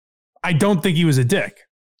 I don't think he was a dick.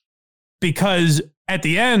 Because at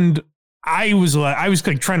the end, I was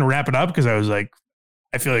like trying to wrap it up because I was like,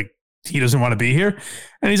 I feel like he doesn't want to be here.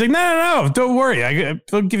 And he's like, no, don't worry.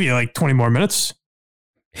 I'll give you like 20 more minutes.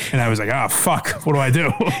 And I was like, oh, fuck, what do I do?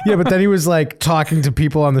 Yeah, but then he was like talking to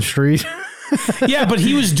people on the street. Yeah, but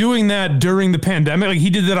he was doing that during the pandemic. Like he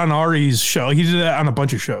did that on Ari's show. He did that on a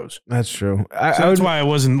bunch of shows. That's true. That's why I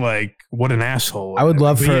wasn't like, what an asshole. I would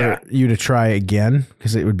love for you to try again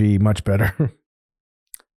because it would be much better.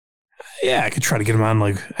 Yeah, I could try to get him on.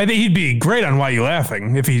 Like, I think he'd be great on Why You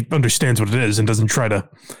Laughing if he understands what it is and doesn't try to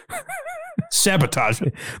sabotage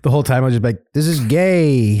it. The whole time I was just like, this is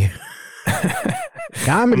gay.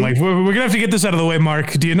 Comedy. I'm like, we're going to have to get this out of the way,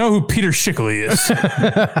 Mark. Do you know who Peter Schickley is?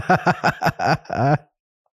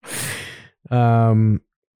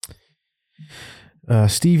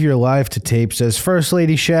 Steve, you're live to tape says First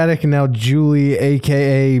Lady Shattuck and now Julie,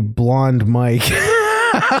 a.k.a. Blonde Mike.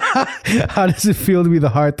 How does it feel to be the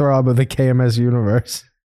heartthrob of the KMS universe?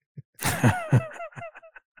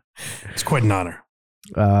 It's quite an honor.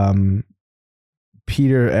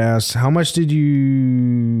 Peter asks, how much did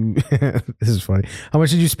you... This is funny. How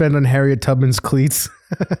much did you spend on Harriet Tubman's cleats?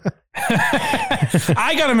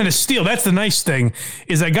 I got him in a steal. That's the nice thing,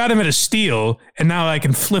 is I got him at a steal, and now I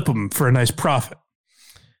can flip them for a nice profit.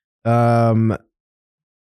 I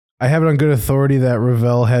have it on good authority that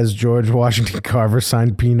Ravel has George Washington Carver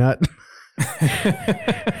signed Peanut.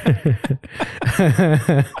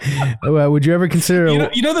 Would you ever consider...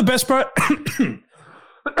 You know the best part?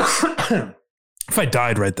 If I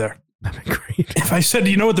died right there. That'd be great. If I said,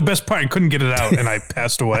 you know what the best part, I couldn't get it out and I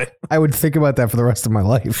passed away. I would think about that for the rest of my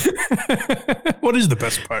life. What is the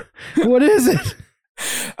best part? What is it?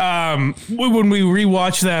 When we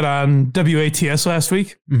rewatched that on WATS last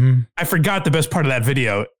week, I forgot the best part of that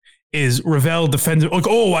video is Ravel defends it. Like,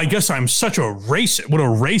 oh, I guess I'm such a racist. What a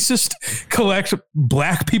racist collect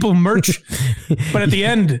black people merch. But at the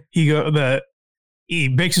end, he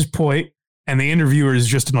makes his point. And the interviewer is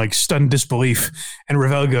just in like stunned disbelief. And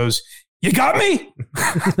Ravel goes, you got me?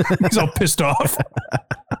 He's all pissed off.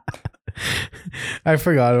 I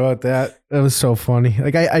forgot about that. That was so funny.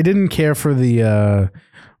 Like I didn't care for the,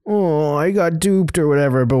 I got duped or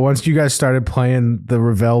whatever. But once you guys started playing the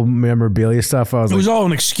Ravel memorabilia stuff, I was it like, was all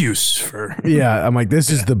an excuse for. Yeah. I'm like, this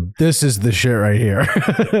is the shit right here.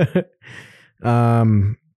 Are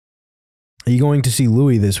you going to see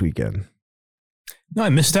Louis this weekend? No, I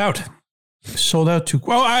missed out. Sold out too.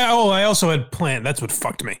 Well, I also had planned. That's what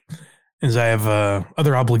fucked me, is I have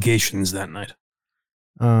other obligations that night.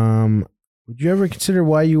 Would you ever consider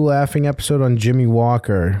Why You Laughing episode on Jimmy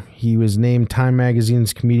Walker? He was named Time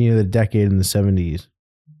Magazine's Comedian of the Decade in the 70s.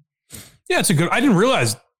 Yeah, it's a good. I didn't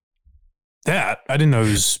realize that. I didn't know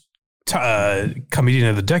he was Comedian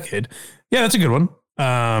of the Decade. Yeah, that's a good one.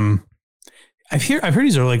 I've heard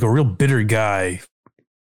he's like a real bitter guy.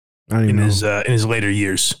 In his later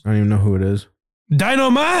years. I don't even know who it is.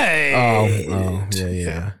 Dynamite. Oh,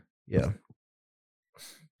 yeah.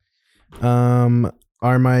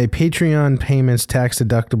 Are my Patreon payments tax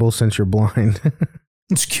deductible since you're blind?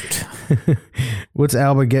 It's cute. What's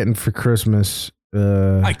Alba getting for Christmas?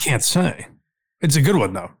 I can't say. It's a good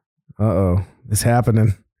one though. Uh-oh. It's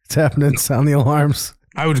happening. Sound the alarms.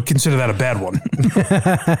 I would consider that a bad one.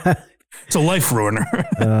 It's a life ruiner.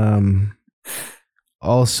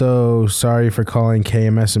 Also, sorry for calling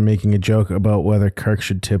KMS and making a joke about whether Kirk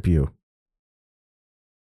should tip you.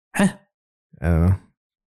 Huh? I don't know.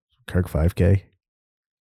 Kirk 5K?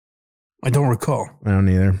 I don't recall. I don't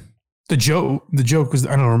either. The joke was,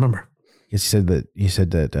 I don't remember. He said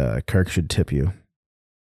that Kirk should tip you.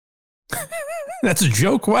 That's a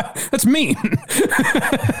joke? What? That's mean.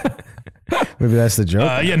 Maybe that's the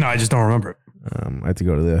joke. Yeah, no, I just don't remember it. I have to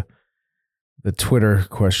go to the Twitter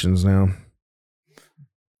questions now.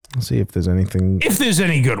 Let's see if there's anything. If there's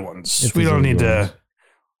any good ones. We don't need to.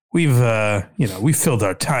 We've filled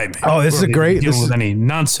our time. Oh, this is a great. Dealing with any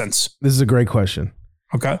nonsense. This is a great question.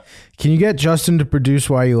 Okay. Can you get Justin to produce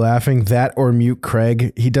Why Are You Laughing? That or mute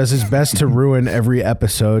Craig? He does his best to ruin every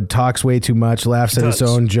episode, talks way too much, laughs at his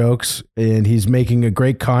own jokes, and he's making a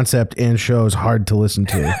great concept and shows hard to listen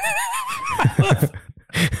to.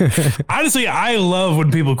 Honestly, I love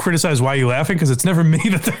when people criticize Why Are You Laughing because it's never me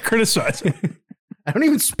that they're criticizing. I don't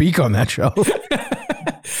even speak on that show.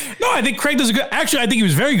 No, I think Craig does a good. Actually, I think he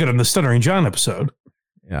was very good on the Stuttering John episode.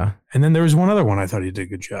 Yeah. And then there was one other one I thought he did a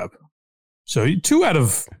good job. So 2 out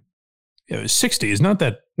of 60 is not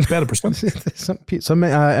that bad a percentage. Some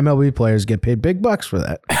MLB players get paid big bucks for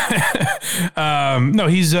that. No,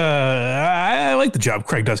 he's I like the job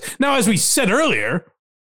Craig does. Now, as we said earlier,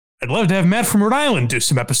 I'd love to have Matt from Rhode Island do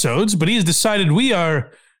some episodes, but he has decided we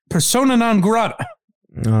are persona non grata.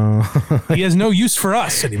 He has no use for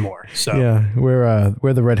us anymore. So yeah,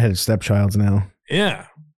 we're the redheaded stepchilds now. Yeah.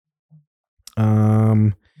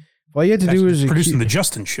 All you had to do is producing the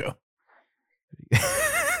Justin Show.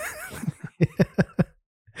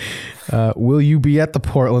 Will you be at the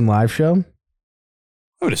Portland live show?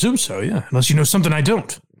 I would assume so, yeah. Unless you know something I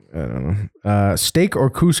don't. I don't know. Steak or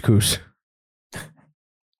couscous?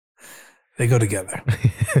 They go together.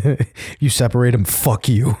 You separate them, fuck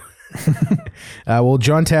you. Will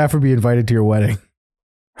John Taffer be invited to your wedding?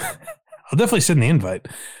 I'll definitely send the invite.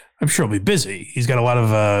 I'm sure he'll be busy. He's got a lot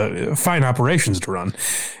of fine operations to run,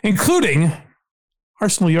 including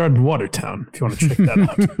Arsenal Yard in Watertown, if you want to check that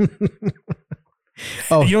out.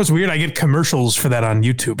 Oh, you know what's weird? I get commercials for that on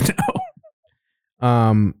YouTube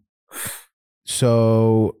now.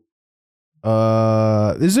 So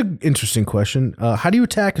this is an interesting question. How do you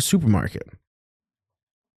attack a supermarket?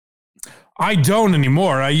 I don't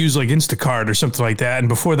anymore. I use like Instacart or something like that. And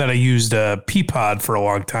before that, I used Peapod for a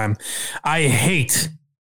long time. I hate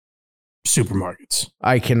supermarkets.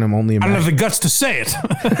 I can only imagine. I don't have the guts to say it.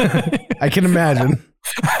 I can imagine.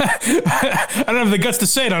 I don't have the guts to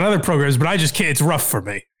say it on other programs, but I just can't. It's rough for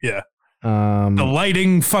me. Yeah. The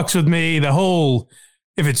lighting fucks with me. The whole,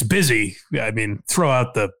 if it's busy, I mean, throw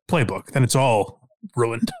out the playbook. Then it's all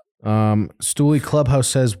ruined. Stooley Clubhouse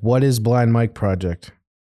says, what is Blind Mike Project?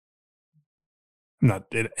 I'm not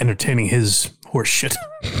entertaining his horse shit.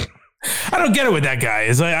 I don't get it with that guy.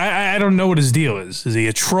 Is I don't know what his deal is. Is he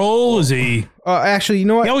a troll? Is he? Actually, you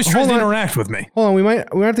know what? He always tries to interact with me. Hold on,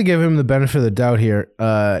 we have to give him the benefit of the doubt here.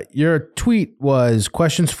 Your tweet was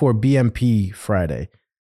questions for BMP Friday,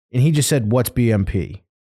 and he just said, "What's BMP?"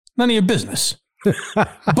 None of your business.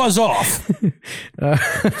 Buzz off.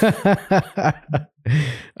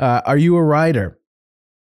 Are you a rider?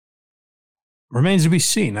 Remains to be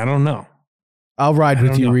seen. I don't know. I'll ride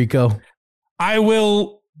with you, Rico. I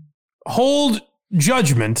will hold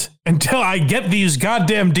judgment until I get these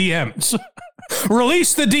goddamn DMs.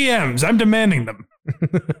 Release the DMs. I'm demanding them.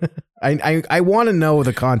 I want to know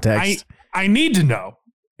the context. I need to know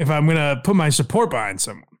if I'm going to put my support behind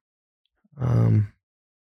someone.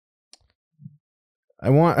 I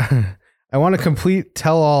want a complete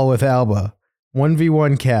tell-all with Alba.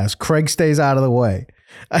 1v1 cast. Craig stays out of the way.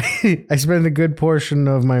 I spend a good portion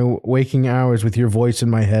of my waking hours with your voice in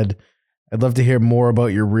my head. I'd love to hear more about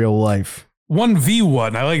your real life.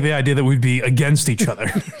 1v1. I like the idea that we'd be against each other.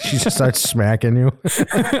 She just starts smacking you.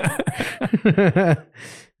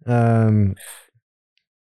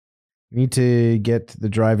 Need to get the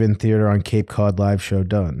drive-in theater on Cape Cod live show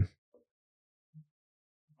done.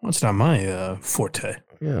 Well, it's not my forte.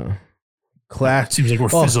 Yeah. Seems like we're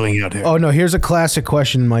fizzling out here. Oh, no. Here's a classic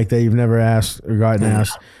question, Mike, that you've never asked or gotten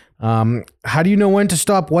asked. How do you know when to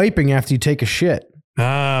stop wiping after you take a shit?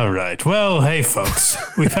 All right. Well, hey, folks.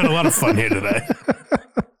 We've had a lot of fun here today.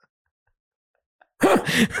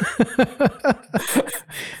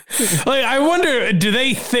 Like, I wonder, do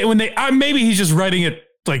they think when they, maybe he's just writing it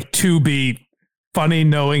like to be funny,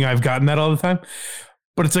 knowing I've gotten that all the time.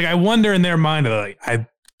 But it's like, I wonder in their mind, like,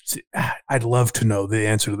 I'd love to know the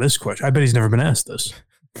answer to this question. I bet he's never been asked this.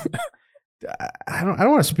 I don't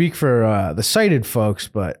want to speak for the sighted folks,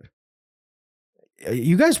 but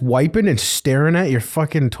you guys wiping and staring at your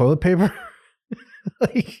fucking toilet paper?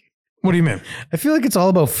 Like, what do you mean? I feel like it's all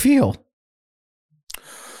about feel.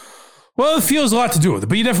 Well, it feels a lot to do with it,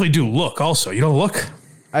 but you definitely do look also. You don't look?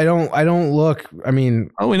 I don't look. I mean,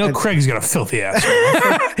 we know Craig's got a filthy ass.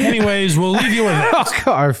 Anyways, we'll leave you with that.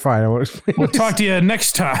 All right, fine. We'll talk to you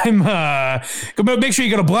next time. Make sure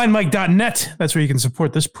you go to blindmike.net. That's where you can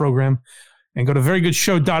support this program. And go to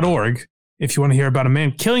verygoodshow.org if you want to hear about a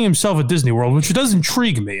man killing himself at Disney World, which does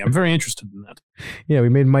intrigue me. I'm very interested in that. Yeah, we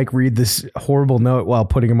made Mike read this horrible note while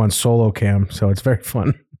putting him on solo cam, so it's very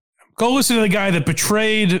fun. Go listen to the guy that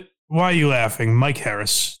betrayed Why Are You Laughing? Mike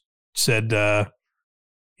Harris said,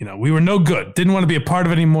 we were no good. Didn't want to be a part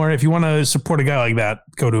of it anymore. If you want to support a guy like that,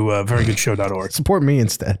 go to verygoodshow.org. Support me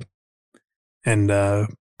instead. And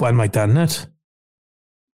blindmike.net.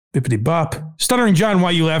 Bippity bop. Stuttering John,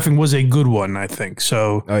 Why You Laughing was a good one, I think.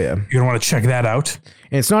 So yeah, you're going to want to check that out.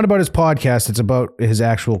 And it's not about his podcast. It's about his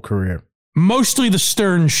actual career. Mostly the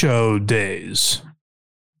Stern Show days.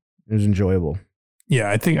 It was enjoyable. Yeah,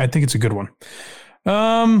 I think it's a good one.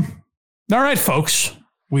 All right, folks.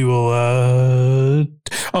 We will...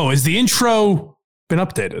 has the intro been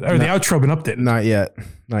updated? Or the outro been updated? Not yet.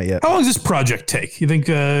 How long does this project take? You think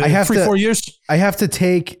 3-4 years? I have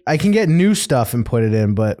to I can get new stuff and put it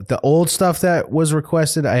in, but the old stuff that was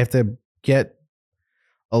requested, I have to get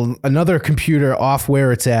another computer off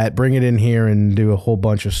where it's at, bring it in here, and do a whole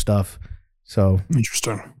bunch of stuff. So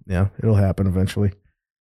interesting. Yeah, it'll happen eventually.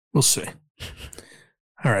 We'll see.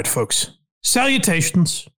 All right, folks.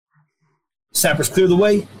 Salutations. Sappers clear the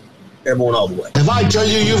way. Everyone all the way. If I tell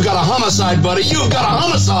you you've got a homicide, buddy, you've got a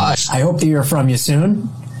homicide. I hope to hear from you soon.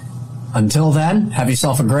 Until then, have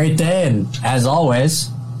yourself a great day, and as always,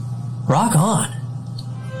 rock on.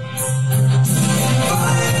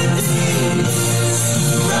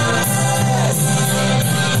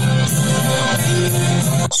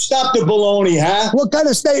 Stop the baloney, huh? What kind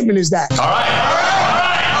of statement is that? All right.